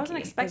of janky. I wasn't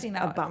expecting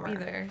that a bummer.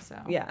 either. So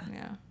Yeah.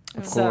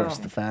 Of course,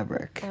 the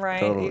fabric. Right,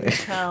 Totally. you can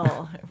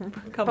tell.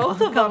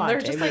 Both of them, they're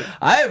just like...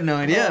 I have no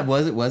idea.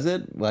 Was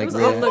it like... It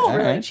looked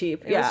really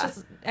cheap. It was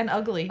just... And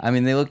ugly. I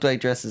mean, they looked like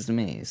dresses to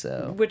me,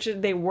 so... Which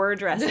they were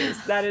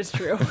dresses. That is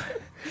true.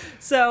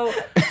 So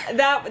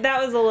that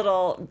was a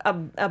little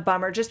a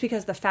bummer, just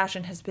because the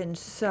fashion has been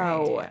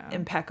so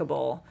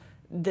impeccable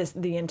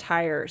the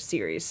entire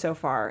series so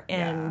far,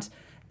 and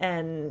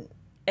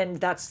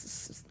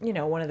that's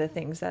one of the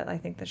things that I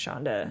think the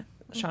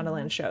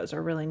Shondaland shows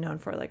are really known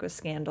for, like with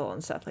Scandal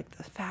and stuff. Like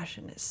the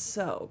fashion is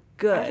so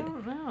good. I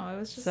don't know. It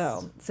was just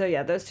so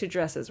yeah. Those two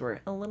dresses were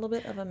a little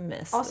bit of a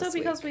miss. Also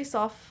because we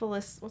saw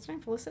what's her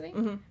name, Felicity,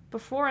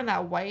 before in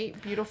that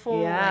white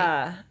beautiful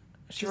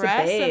She's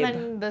dress, a babe. and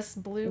then this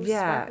blue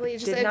sparkly.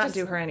 Did not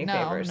do her any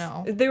favors.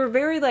 No. They were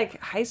very like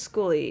high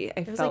schooly.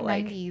 It was felt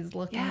like 90s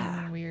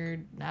looking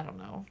weird. I don't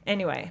know.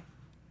 Anyway,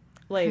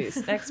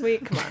 ladies, next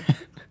week, come on.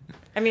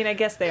 I mean, I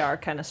guess they are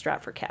kind of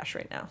strapped for cash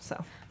right now,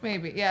 so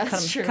maybe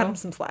that's true. Cut them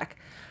some slack.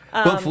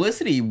 But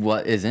Felicity,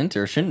 isn't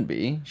or shouldn't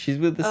be? She's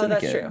with the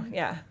syndicate. That's true.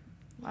 Yeah.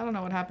 I don't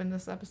know what happened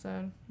this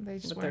episode. They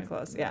just with their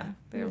clothes. Yeah,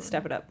 they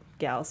step it up,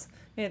 gals.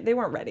 They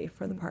weren't ready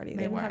for the party.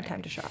 They didn't have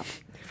time to shop.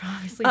 They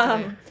obviously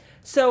didn't.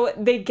 So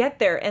they get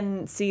there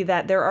and see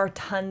that there are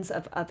tons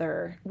of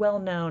other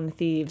well-known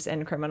thieves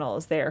and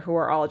criminals there who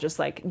are all just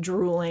like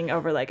drooling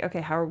over like,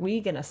 okay, how are we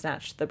gonna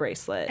snatch the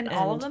bracelet? And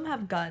all of them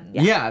have guns.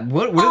 Yeah,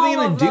 what are they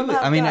gonna do?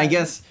 I mean, I guns.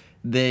 guess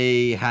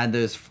they had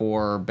those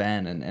for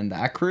Ben and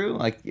that crew.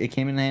 Like, it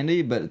came in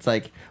handy, but it's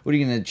like, what are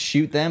you gonna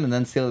shoot them and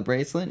then steal the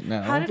bracelet?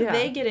 No. How did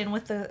they get in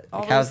with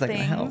all how's those that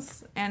gonna help?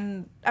 things?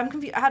 And I'm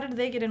confused. How did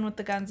they get in with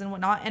the guns and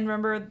whatnot? And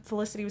remember,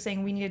 Felicity was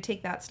saying we need to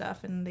take that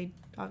stuff, and they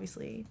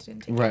obviously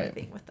didn't take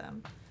anything with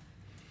them.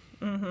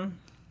 Mm-hmm.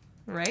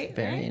 Right?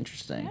 Very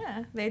interesting.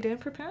 Yeah, they didn't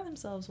prepare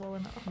themselves well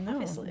enough. No,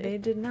 obviously. they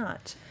did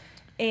not.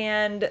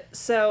 And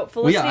so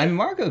Felicity... Well, yeah, I mean,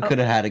 Margot could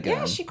have had a gun.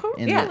 Yeah, she could.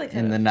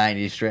 In the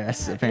 90s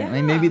dress, apparently.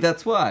 Yeah. Maybe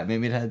that's why.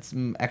 Maybe it had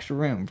some extra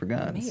room for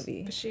guns.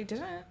 Maybe. But she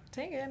didn't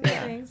take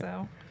anything,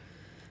 so...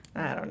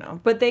 I don't know.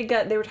 But they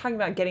were talking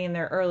about getting in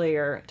there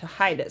earlier to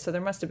hide it, so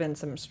there must have been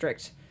some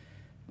strict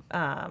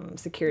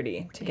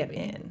security to get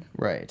in.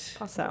 Right.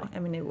 So, I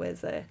mean, it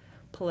was a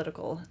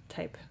political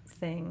type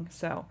thing.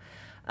 So,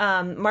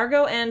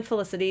 Margot and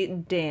Felicity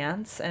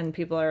dance, and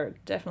people are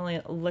definitely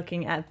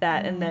looking at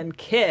that, and then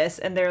kiss,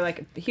 and they're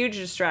like a huge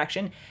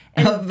distraction.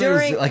 And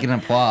There's like an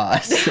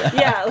applause.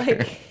 Yeah,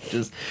 like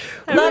just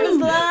love is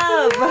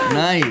love.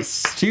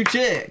 nice. 2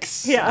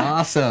 chicks. Yeah.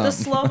 Awesome. The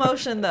slow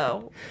motion,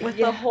 though, with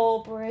the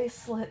whole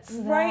bracelets.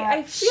 Right,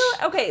 I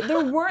feel okay.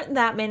 There weren't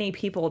that many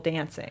people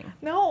dancing.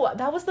 No,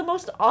 that was the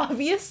most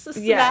obvious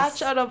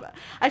snatch out of.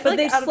 I feel But like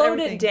they out of slowed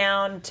everything. it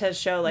down to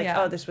show like,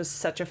 oh, this was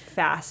such a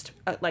fast,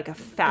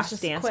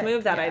 just dance quick,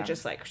 move that I yeah.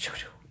 just like,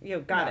 you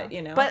got it,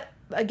 you know. But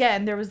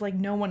again, there was like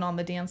no one on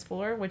the dance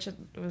floor, which it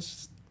was.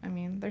 Just, I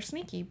mean, they're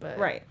sneaky, but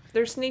right,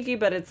 they're sneaky,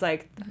 but it's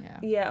like,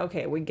 yeah,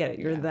 okay, we get it.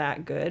 You're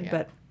that good,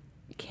 but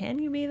can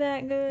you be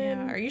that good?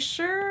 Yeah, are you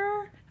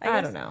sure?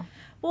 I don't know.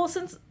 Well,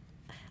 since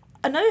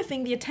another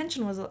thing, the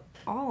attention was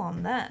all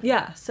on them.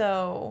 Yeah.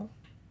 So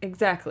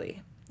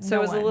exactly. So no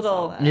it was a one little,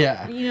 saw that.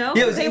 Yeah. You know?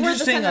 Yeah, it was They were the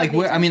interesting. center of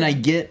Like, the I mean, I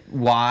attention. get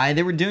why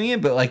they were doing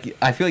it, but like,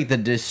 I feel like the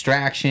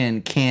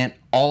distraction can't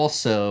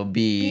also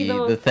be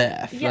the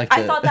theft. Yeah, like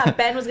I thought that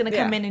Ben was gonna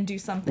come Yeah. in and do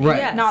something, Right.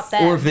 Yes. not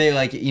them. Or if they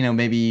like,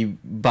 maybe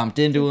bumped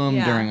into him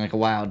Yeah. during like a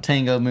wild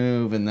tango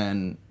move, and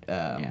then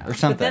or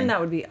something. but then that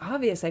would be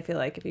obvious. I feel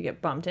like if you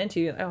get bumped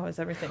into, oh, is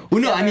everything?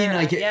 Well, no, I mean, together?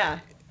 like, yeah.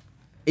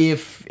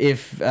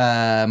 if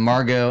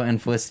Margot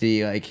and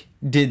Felicity like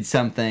did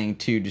something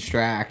to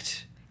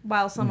distract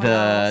while someone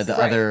else. the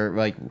other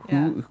like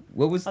who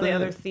what was All the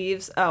other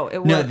thieves. Oh, it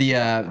was no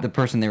the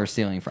person they were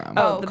stealing from.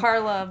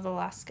 Carla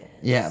Velasquez.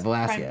 Yeah,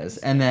 Velasquez.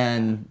 And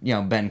then,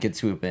 Ben could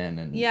swoop in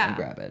and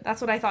grab it.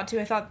 That's what I thought too.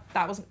 I thought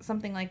that was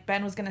something like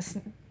Ben was gonna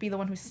be the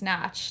one who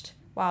snatched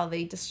while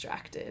they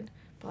distracted,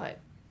 but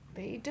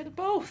they did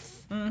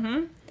both.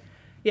 Mm-hmm.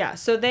 Yeah,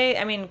 so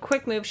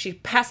quick move. She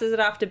passes it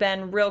off to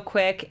Ben real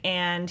quick,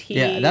 and he...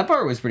 Yeah, that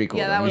part was pretty cool.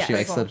 Yeah, that when was she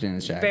like pretty cool. slipped in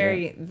his jacket.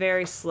 Very,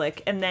 very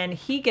slick. And then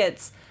he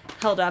gets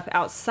held up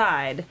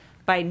outside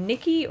by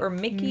Nikki or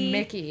Mickey?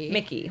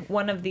 Mickey,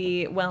 one of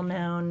the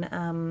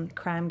well-known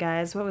crime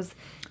guys. What was...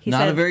 He Not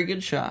said, a very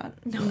good shot.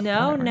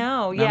 No,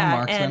 Not a yeah.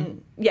 marksman.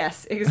 And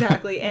yes,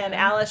 exactly. And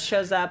Alice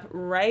shows up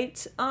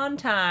right on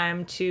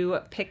time to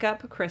pick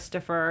up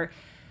Christopher,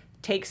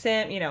 takes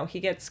him, he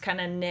gets kind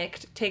of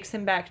nicked, takes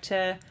him back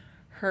to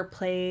her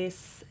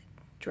place,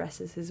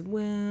 dresses his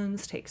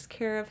wounds, takes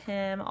care of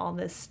him, all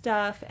this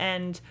stuff.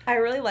 And I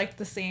really liked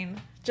the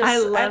scene. I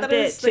loved thought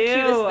it was it, the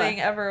cutest too. thing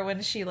ever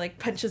when she like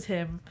punches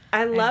him.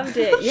 I loved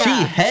it. Yeah.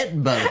 She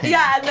headbutted him.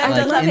 Yeah, and then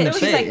I love in it. the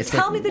She's like, face.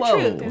 tell me the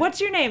whoa. truth.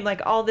 What's your name?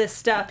 Like, all this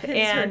stuff. Pins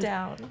her And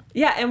down.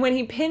 yeah, and when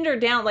he pinned her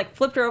down, like,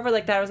 flipped her over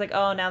like that, I was like,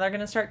 oh, now they're going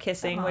to start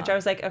kissing, Uh-huh. which I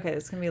was like, okay,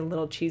 this is going to be a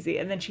little cheesy.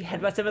 And then she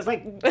headbutts him. I was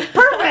like,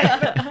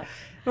 perfect.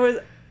 It was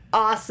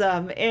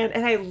awesome.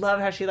 And I love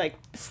how she, like,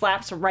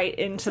 slaps right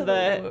into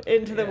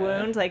the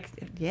wound. Like,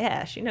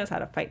 yeah, she knows how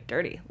to fight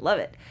dirty. Love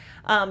it.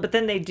 But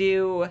then they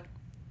do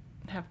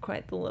have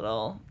quite the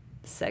little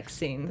sex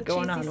scene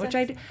going on, which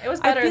it was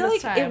better I feel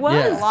this like time. it was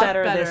Yeah. A lot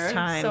better this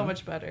time. So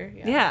much better.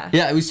 Yeah.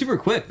 Yeah, it was super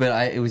quick,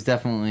 but it was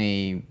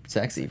definitely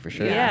sexy for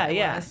sure. Yeah,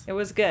 it it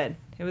was good.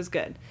 It was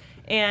good.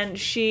 And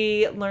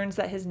she learns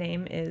that his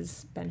name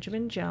is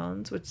Benjamin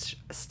Jones, which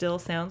still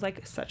sounds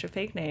like such a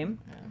fake name.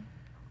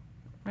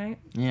 Right?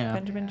 Yeah.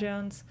 Benjamin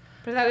Jones.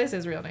 But that is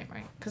his real name,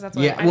 right? Because that's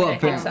what Yeah, I well, think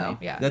apparently. so.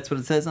 Yeah. That's what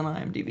it says on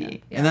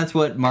IMDb. Yeah. And that's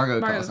what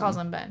Margot calls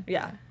him Ben.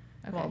 Yeah.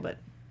 Okay. Well, but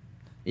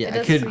Yeah, It I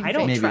does could seem I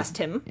don't maybe- trust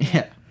him.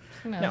 Yeah.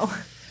 Who knows?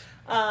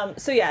 No.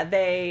 So yeah,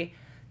 they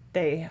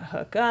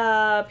hook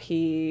up.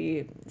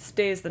 He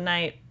stays the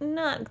night,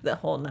 not the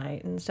whole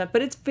night and stuff,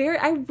 but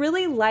I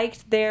really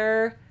liked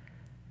their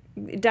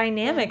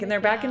dynamic and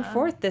their back and Yeah.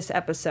 forth this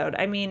episode.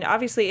 I mean,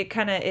 obviously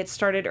it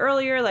started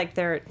earlier, like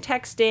they're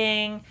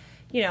texting,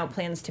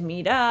 plans to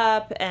meet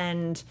up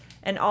and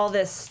all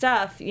this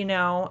stuff,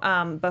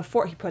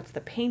 before he puts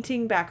the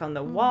painting back on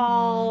the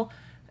wall.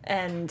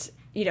 And,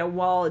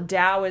 while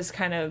Dow is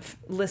kind of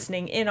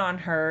listening in on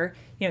her,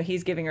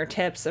 he's giving her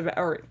tips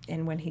about,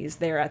 and when he's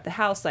there at the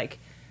house, like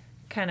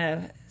kind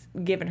of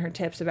giving her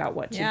tips about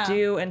what to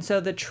do. And so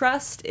the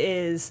trust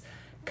is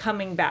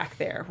coming back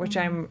there, which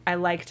I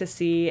like to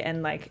see.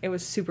 And like, it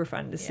was super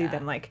fun to see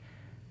them like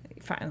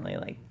finally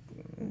like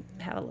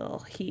have a little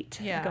heat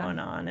going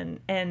on.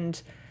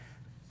 And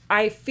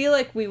I feel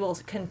like we will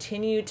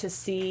continue to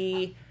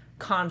see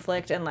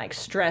conflict and like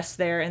stress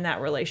there in that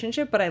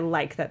relationship, but I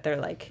like that they're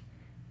like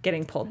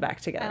getting pulled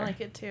back together. I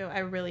like it too. I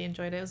really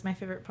enjoyed it. It was my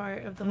favorite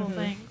part of the whole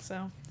thing.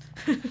 So.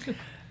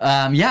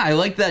 Yeah, I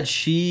like that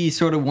she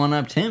sort of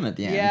one-upped him at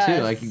the end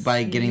too, like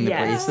by getting the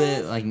Yes.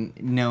 bracelet,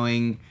 like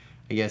knowing,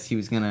 I guess he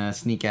was gonna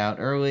sneak out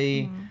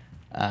early.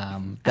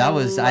 That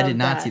was I love did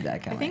not that. see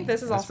that coming. I think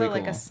this is That's also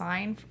pretty like a cool.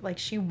 sign, like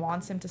she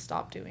wants him to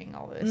stop doing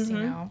all this. You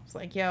know, it's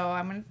like,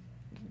 yo,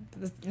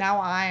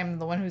 now I'm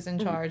the one who's in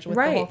charge with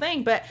the whole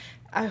thing. But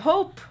I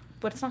hope,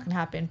 but it's not gonna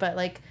happen. But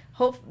like,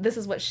 hope this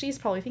is what she's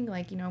probably thinking.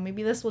 Like,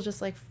 maybe this will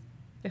just like,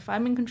 if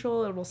I'm in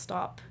control, it will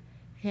stop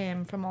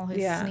him from all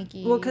his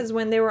sneaky. Well, because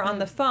when they were on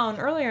the phone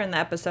earlier in the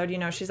episode,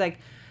 she's like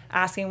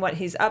asking what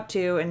he's up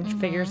to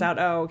and figures out,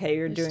 oh, okay,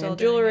 you're doing still a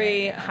doing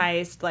jewelry it, yeah.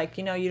 heist. Like,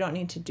 you don't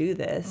need to do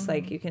this.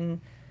 Like, you can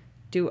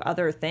do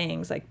other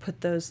things. Like, put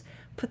those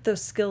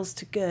skills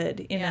to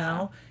good, you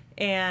know?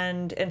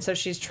 And so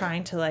she's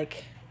trying to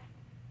like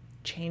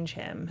change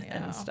him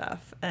and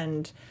stuff.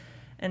 And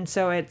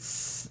so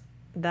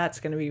that's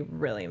going to be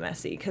really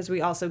messy because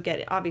we also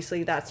get,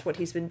 obviously that's what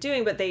he's been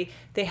doing, but they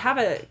have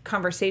a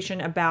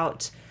conversation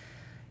about,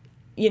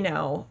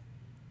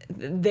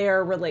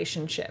 their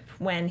relationship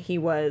when he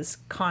was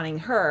conning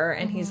her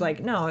and he's like,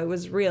 no, it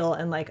was real.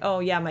 And like, oh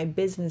yeah, my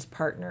business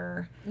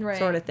partner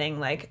sort of thing.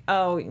 Like,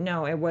 oh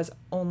no, it was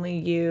only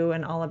you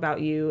and all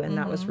about you. And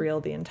that was real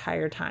the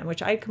entire time,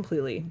 which I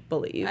completely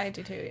believe. I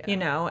do too,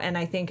 yeah. And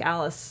I think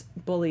Alice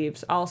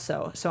believes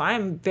also. So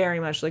I'm very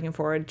much looking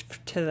forward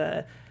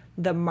to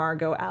the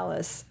Margot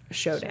Alice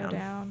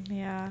showdown.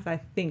 Yeah. I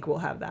think we'll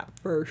have that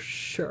for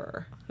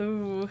sure.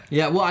 Ooh.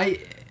 Yeah, well,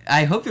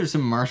 I hope there's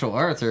some martial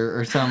arts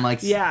or some like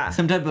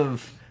some type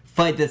of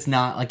fight that's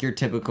not like your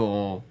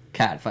typical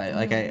cat fight.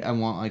 Like I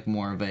want like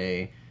more of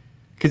a,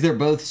 because they're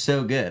both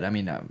so good. I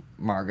mean,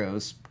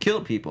 Margot's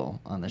killed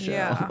people on the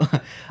show,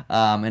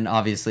 and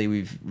obviously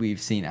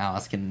we've seen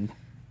Alice can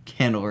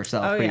handle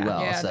herself pretty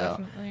well. Yeah, so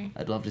definitely.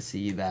 I'd love to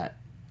see that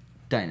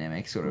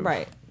dynamic sort of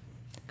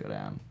go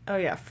down. Oh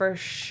yeah, for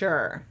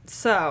sure.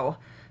 So,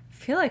 I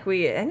feel like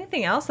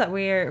anything else that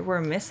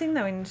we're missing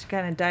that we need to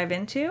kind of dive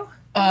into?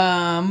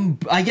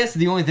 I guess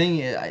the only thing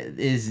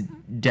is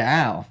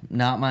Dow,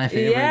 not my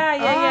favorite.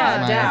 Yeah,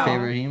 my Dow.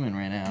 favorite human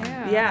right now.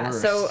 Yeah.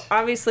 Worst. So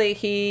obviously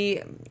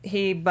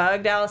he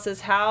bugged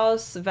Alice's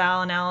house.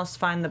 Val and Alice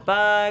find the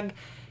bug.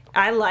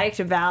 I liked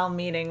Val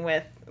meeting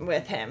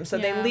with him. So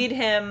they lead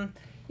him,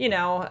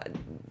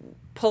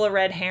 pull a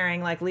red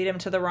herring, like lead him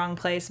to the wrong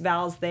place.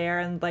 Val's there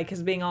and like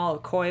is being all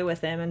coy with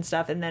him and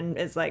stuff, and then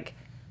is like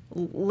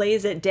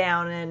lays it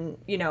down and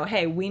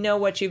hey, we know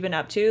what you've been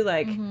up to,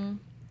 like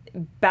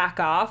back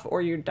off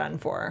or you're done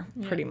for,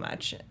 pretty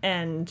much.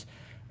 And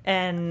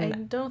I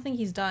don't think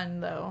he's done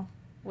though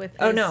with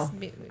I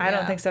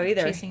don't think so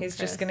either. He's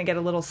just gonna get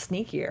a little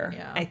sneakier,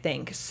 I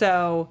think.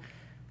 So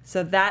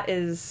that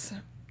is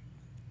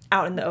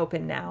out in the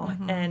open now,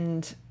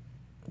 and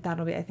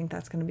I think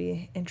that's gonna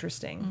be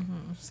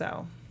interesting.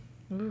 So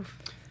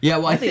yeah,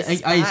 well, I these assume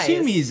spies.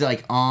 he's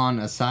like on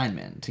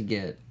assignment to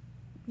get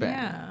back.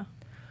 Yeah.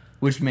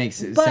 Which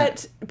makes it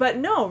But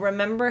no,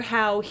 remember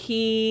how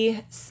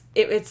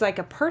it's like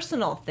a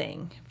personal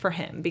thing for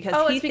him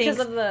because he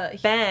thinks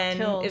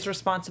Ben is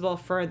responsible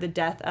for the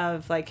death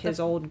of like his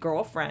old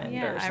girlfriend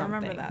or something. I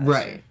remember that.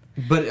 Right.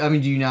 But I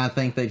mean, do you not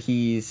think that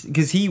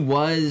because he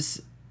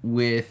was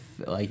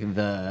with like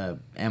the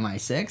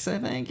MI6, I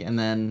think, and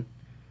then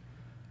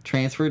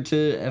transferred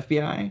to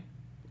FBI?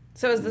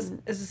 So is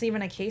this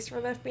even a case for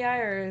the FBI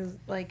or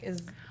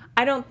is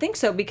I don't think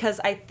so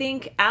because I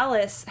think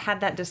Alice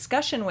had that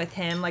discussion with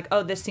him like,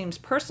 oh, this seems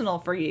personal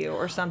for you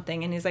or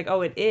something. And he's like,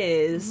 oh, it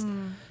is.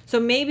 Mm-hmm. So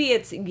maybe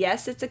it's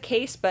a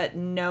case, but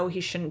no, he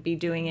shouldn't be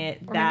doing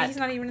it or that maybe he's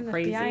not even in the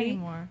crazy. FBI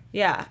anymore.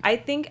 Yeah, I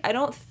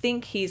don't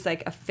think he's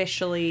like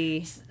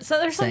officially So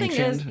there's something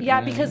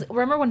because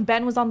remember when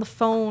Ben was on the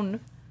phone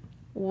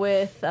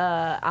with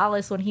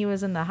Alice when he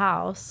was in the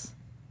house?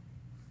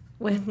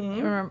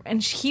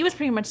 And he was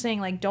pretty much saying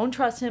like, don't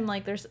trust him,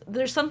 like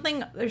there's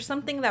something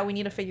that we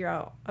need to figure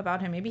out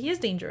about him. Maybe he is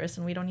dangerous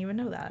and we don't even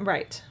know that,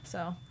 right?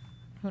 So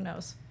who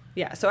knows?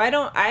 Yeah, so I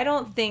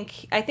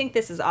think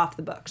this is off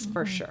the books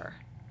for sure,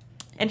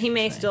 and he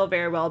may still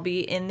very well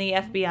be in the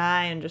FBI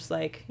and just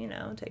like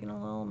taking a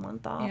little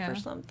month off or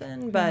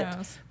something,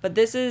 but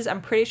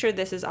I'm pretty sure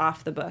this is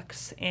off the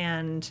books,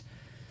 and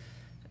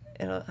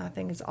I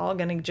think it's all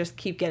gonna just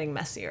keep getting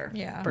messier.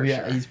 Yeah, for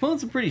sure. He's pulling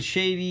some pretty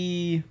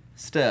shady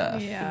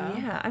stuff.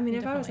 Yeah. I mean,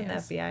 if I was in the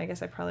FBI, I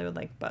guess I probably would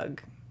like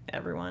bug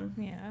everyone.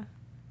 Yeah.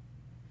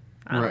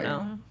 I don't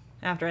know.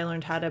 After I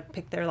learned how to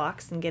pick their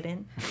locks and get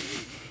in.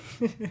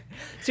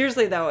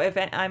 Seriously though,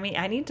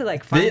 I need to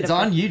like find. It's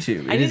on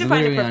YouTube. I need to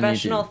find a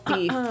professional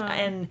thief,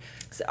 and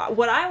so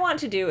what I want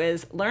to do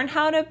is learn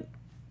how to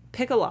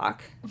pick a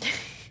lock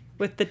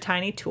with the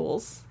tiny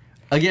tools.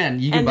 Again,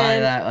 you can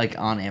buy that like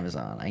on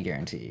Amazon. I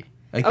guarantee.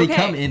 Like they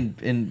come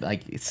in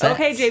like sets.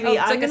 Okay, JB,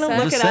 I'm gonna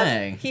look it up.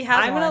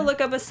 I'm gonna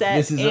look up a set.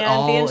 This is and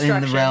all the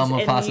instructions, in the realm of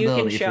and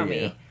possibility you can show for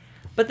you. me.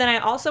 But then I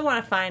also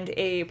want to find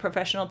a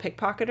professional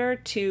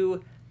pickpocketer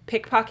to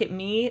pickpocket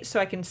me, so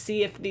I can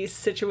see if these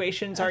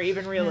situations are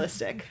even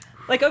realistic.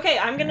 Like, okay,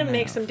 I'm gonna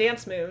make some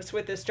dance moves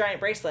with this giant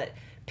bracelet.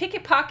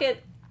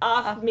 Pickpocket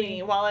off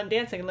me while I'm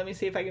dancing. Let me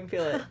see if I can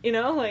feel it.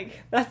 Like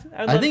that's.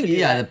 I think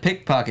the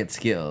pickpocket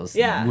skills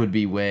would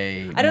be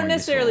way. I don't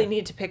necessarily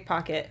need to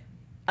pickpocket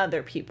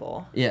other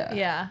people.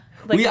 Yeah.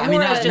 Like, I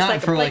mean,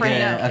 not for like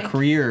a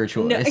career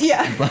choice. No,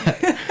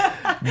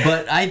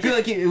 but I feel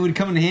like it would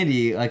come in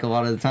handy like a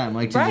lot of the time,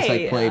 like to just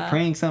like play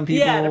pranks on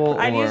people. Yeah,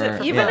 I'd use it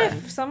for even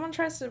if someone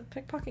tries to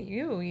pickpocket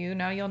you'll be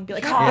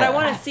like, oh, but I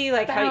want to see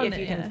like how if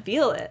you can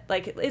feel it.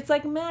 Like it's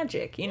like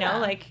magic,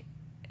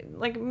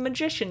 like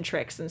magician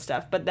tricks and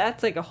stuff. But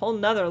that's like a whole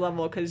nother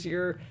level because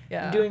you're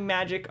doing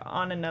magic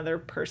on another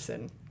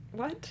person.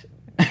 What?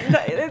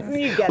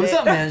 You get What's it.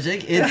 up,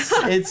 magic?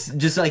 It's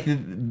just like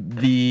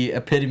the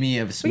epitome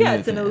of smoothness. Yeah,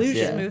 it's an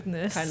illusion.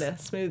 Smoothness. Kind of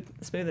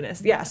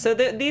smoothness. Yeah, so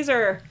these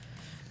are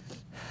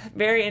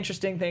very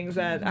interesting things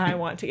that I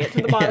want to get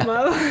to the bottom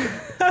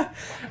of.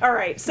 All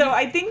right, so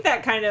I think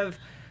that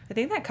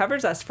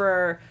covers us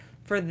for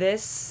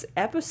this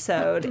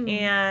episode,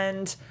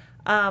 and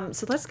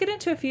so let's get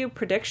into a few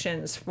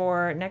predictions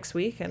for next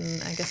week and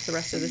I guess the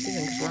rest of the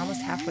season because we're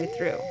almost halfway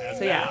through. And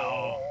so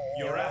now,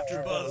 your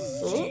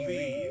AfterBuzz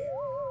TV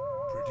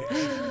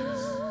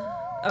predictions.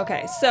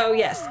 Okay, so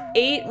yes,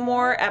 8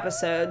 more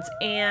episodes,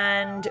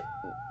 and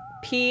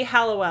P.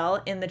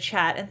 Hallowell in the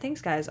chat, and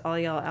thanks guys, all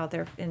y'all out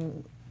there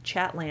in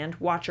chat land,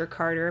 Watcher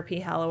Carter, P.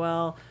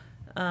 Hallowell,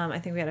 I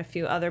think we had a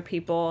few other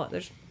people,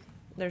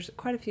 there's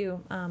quite a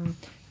few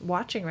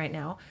watching right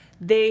now.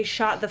 They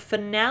shot the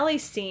finale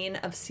scene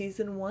of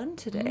season 1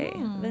 today.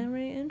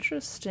 Very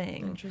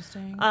interesting.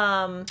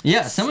 Someone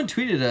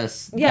tweeted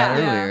us that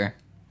earlier.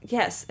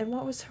 Yes, and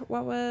what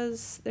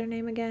was their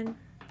name again?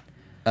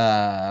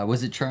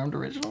 Was it Charmed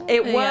Original?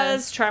 It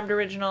was Charmed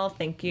Original.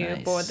 Thank you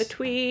for the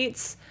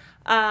tweets.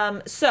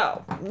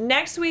 So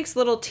next week's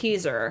little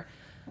teaser.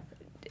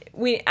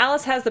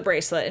 Alice has the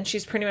bracelet and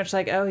she's pretty much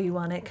like, oh, you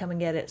want it? Come and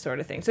get it, sort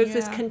of thing. So it's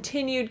this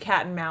continued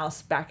cat and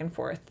mouse back and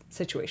forth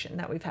situation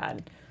that we've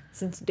had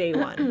since day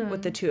one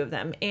with the two of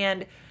them.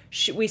 And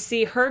we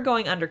see her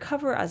going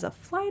undercover as a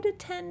flight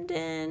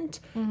attendant.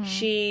 Mm-hmm.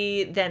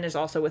 She then is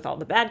also with all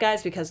the bad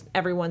guys because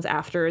everyone's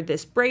after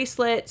this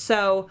bracelet.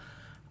 So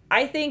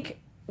I think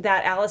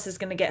that Alice is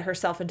going to get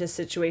herself into a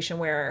situation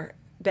where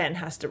Ben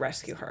has to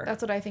rescue her.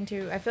 That's what I think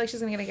too. I feel like she's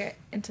going to get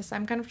into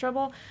some kind of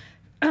trouble.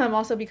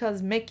 Also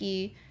because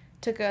Mickey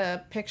took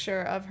a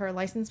picture of her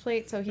license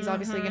plate, so he's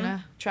obviously going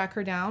to track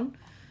her down.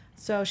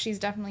 So she's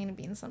definitely going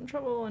to be in some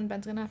trouble, and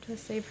Ben's going to have to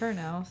save her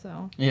now,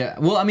 so. Yeah,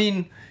 well, I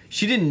mean,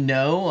 she didn't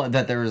know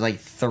that there was, like,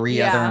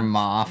 3 other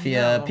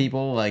mafia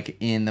people, like,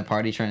 in the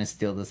party trying to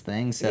steal this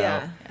thing,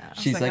 so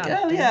she's like,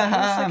 oh,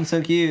 yeah, I'm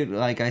so cute,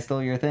 like, I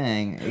stole your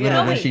thing.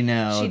 Little does she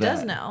know She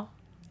does know.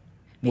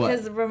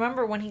 Because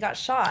remember when he got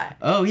shot?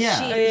 Oh,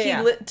 yeah.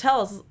 He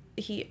tells,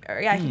 he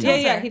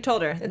tells her. He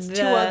told her. It's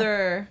 2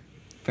 other...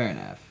 Fair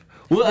enough.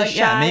 Well,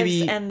 the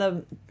maybe... and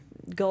the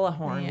gullah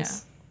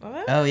horns. Yeah.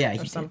 What? Oh, yeah.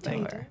 Or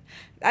something.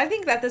 I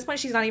think at this point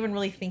she's not even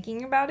really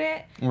thinking about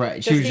it.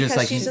 Right. She Just was just because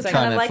like she's just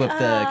trying kind to of flip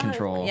like, the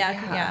control.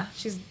 Yeah.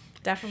 She's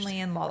definitely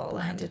in La La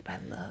Land. Blinded by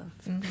love.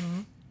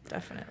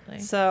 Definitely.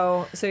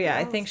 So yeah,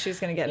 I think she's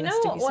gonna get in a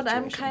sticky what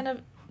situation. I'm kind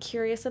of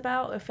curious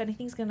about, if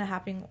anything's gonna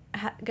happen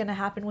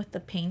with the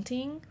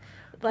painting.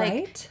 Like,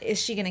 Right?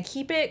 is she gonna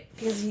keep it?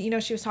 Because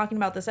she was talking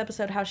about this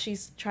episode how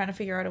she's trying to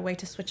figure out a way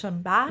to switch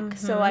them back.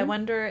 So I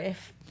wonder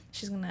if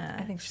she's gonna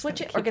I think she's switch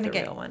gonna it or keep gonna the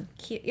get real one.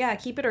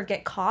 keep it or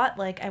get caught.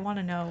 Like, I want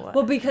to know.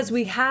 Well, because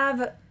we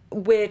have,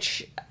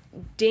 which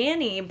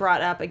Danny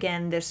brought up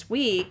again this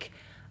week,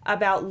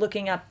 about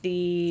looking up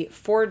the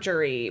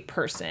forgery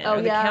person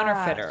or the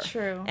counterfeiter.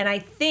 True. And I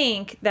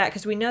think that,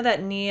 because we know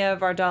that Nia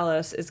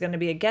Vardalos is going to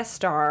be a guest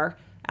star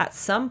at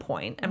some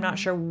point. I'm not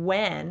sure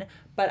when,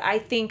 but I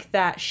think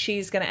that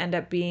she's going to end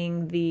up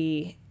being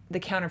the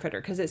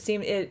counterfeiter, because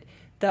the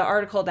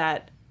article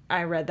that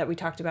I read that we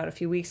talked about a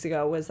few weeks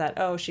ago was that,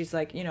 she's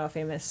like, a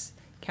famous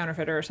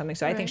counterfeiter or something.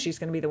 So I think she's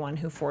going to be the one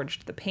who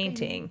forged the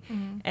painting.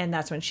 And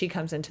that's when she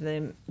comes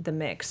into the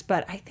mix.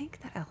 But I think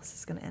that Alice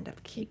is going to end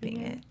up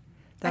keeping it.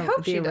 I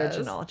hope the she does.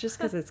 original, just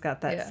because it's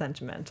got that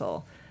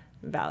sentimental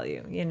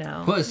value,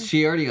 Plus,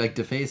 she already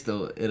defaced it a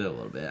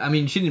little bit. I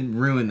mean, she didn't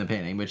ruin the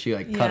painting, but she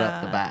cut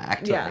up the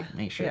back to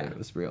make sure it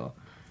was real.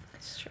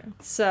 It's true.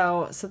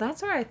 So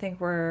that's where I think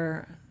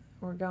we're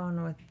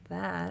going with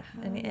that.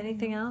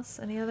 Anything else?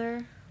 Any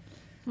other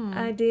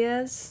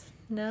ideas?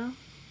 No.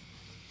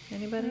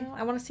 Anybody?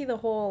 I want to see the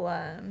whole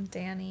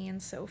Danny and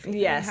Sophie.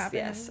 Yes. happen,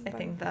 I but-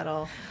 think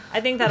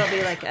that'll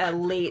be like a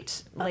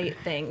late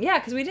thing. Yeah,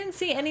 because we didn't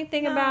see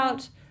anything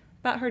about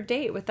her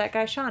date with that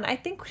guy Sean. I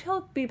think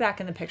he'll be back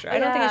in the picture. I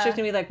don't think it's just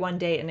gonna be like one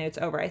date and it's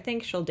over. I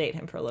think she'll date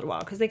him for a little while,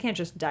 because they can't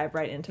just dive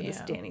right into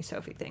this Danny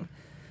Sophie thing.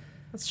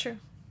 That's true.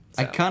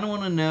 I kind of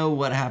want to know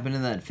what happened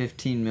to that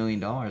 $15 million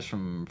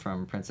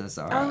from Princess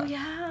Zara. Oh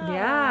yeah.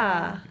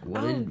 Yeah.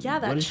 What did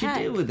that she check.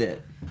 do with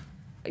it?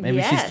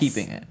 Maybe she's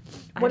keeping it.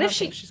 I What don't if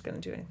think she's gonna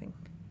do anything?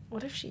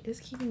 What if she is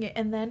keeping it,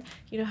 and then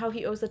how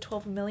he owes the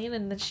 $12 million,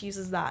 and then she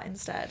uses that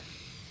instead?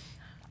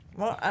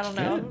 Well, I don't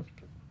know.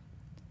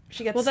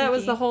 She gets. Well, that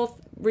was sneaky. the whole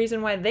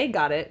reason why they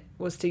got it,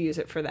 was to use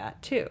it for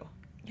that too.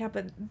 Yeah,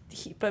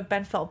 but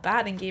Ben felt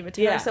bad and gave it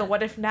to Yeah. her. So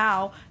what if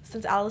now,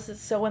 since Alice is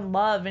so in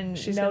love and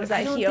knows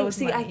that he owes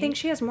money? I think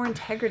she has more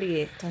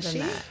integrity than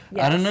that.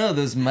 I don't know,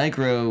 those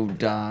micro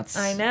dots.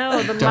 I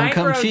know, the Don't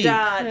come micro cheap.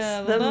 dots.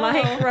 Yeah, The no.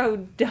 micro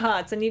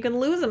dots. And you can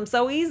lose them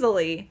so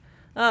easily.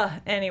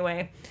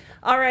 Anyway.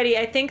 Alrighty,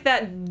 I think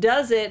that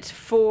does it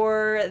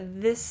for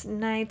this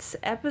night's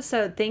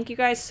episode. Thank you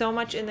guys so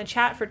much in the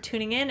chat for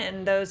tuning in,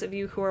 and those of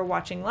you who are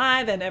watching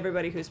live, and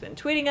everybody who's been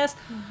tweeting us.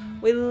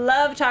 We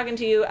love talking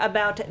to you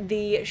about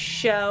the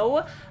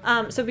show.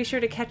 So be sure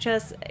to catch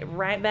us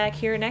right back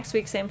here next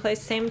week, same place,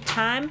 same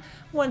time.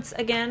 Once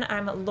again,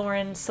 I'm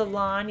Lauren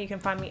Salon. You can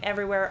find me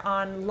everywhere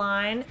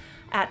online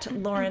at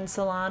Lauren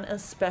Salon,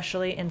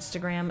 especially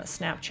Instagram,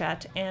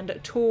 Snapchat, and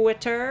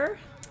Twitter.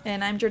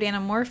 And I'm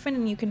Jordana Morphin,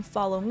 and you can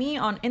follow me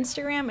on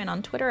Instagram and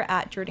on Twitter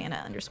at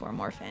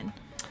Jordana_Morphin.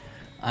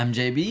 I'm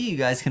JB. You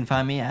guys can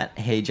find me at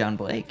Hey John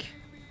Blake.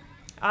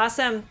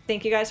 Awesome.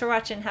 Thank you guys for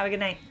watching. Have a good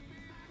night.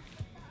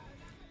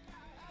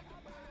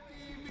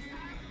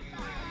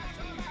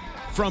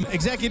 From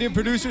executive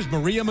producers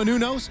Maria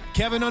Menounos,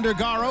 Kevin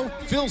Undergaro,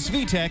 Phil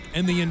Svitek,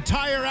 and the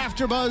entire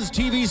AfterBuzz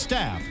TV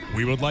staff,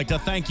 we would like to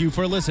thank you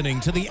for listening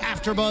to the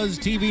AfterBuzz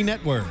TV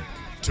network.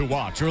 To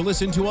watch or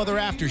listen to other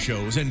after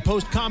shows and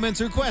post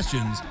comments or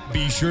questions,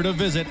 be sure to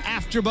visit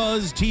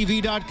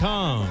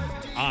AfterBuzzTV.com.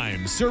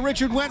 I'm Sir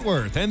Richard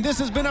Wentworth, and this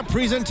has been a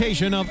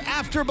presentation of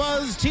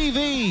AfterBuzz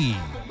TV.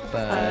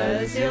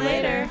 See you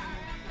later.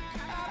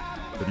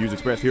 The views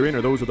expressed herein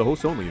are those of the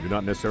hosts only and do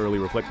not necessarily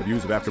reflect the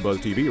views of AfterBuzz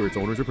TV or its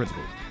owners or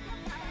principals.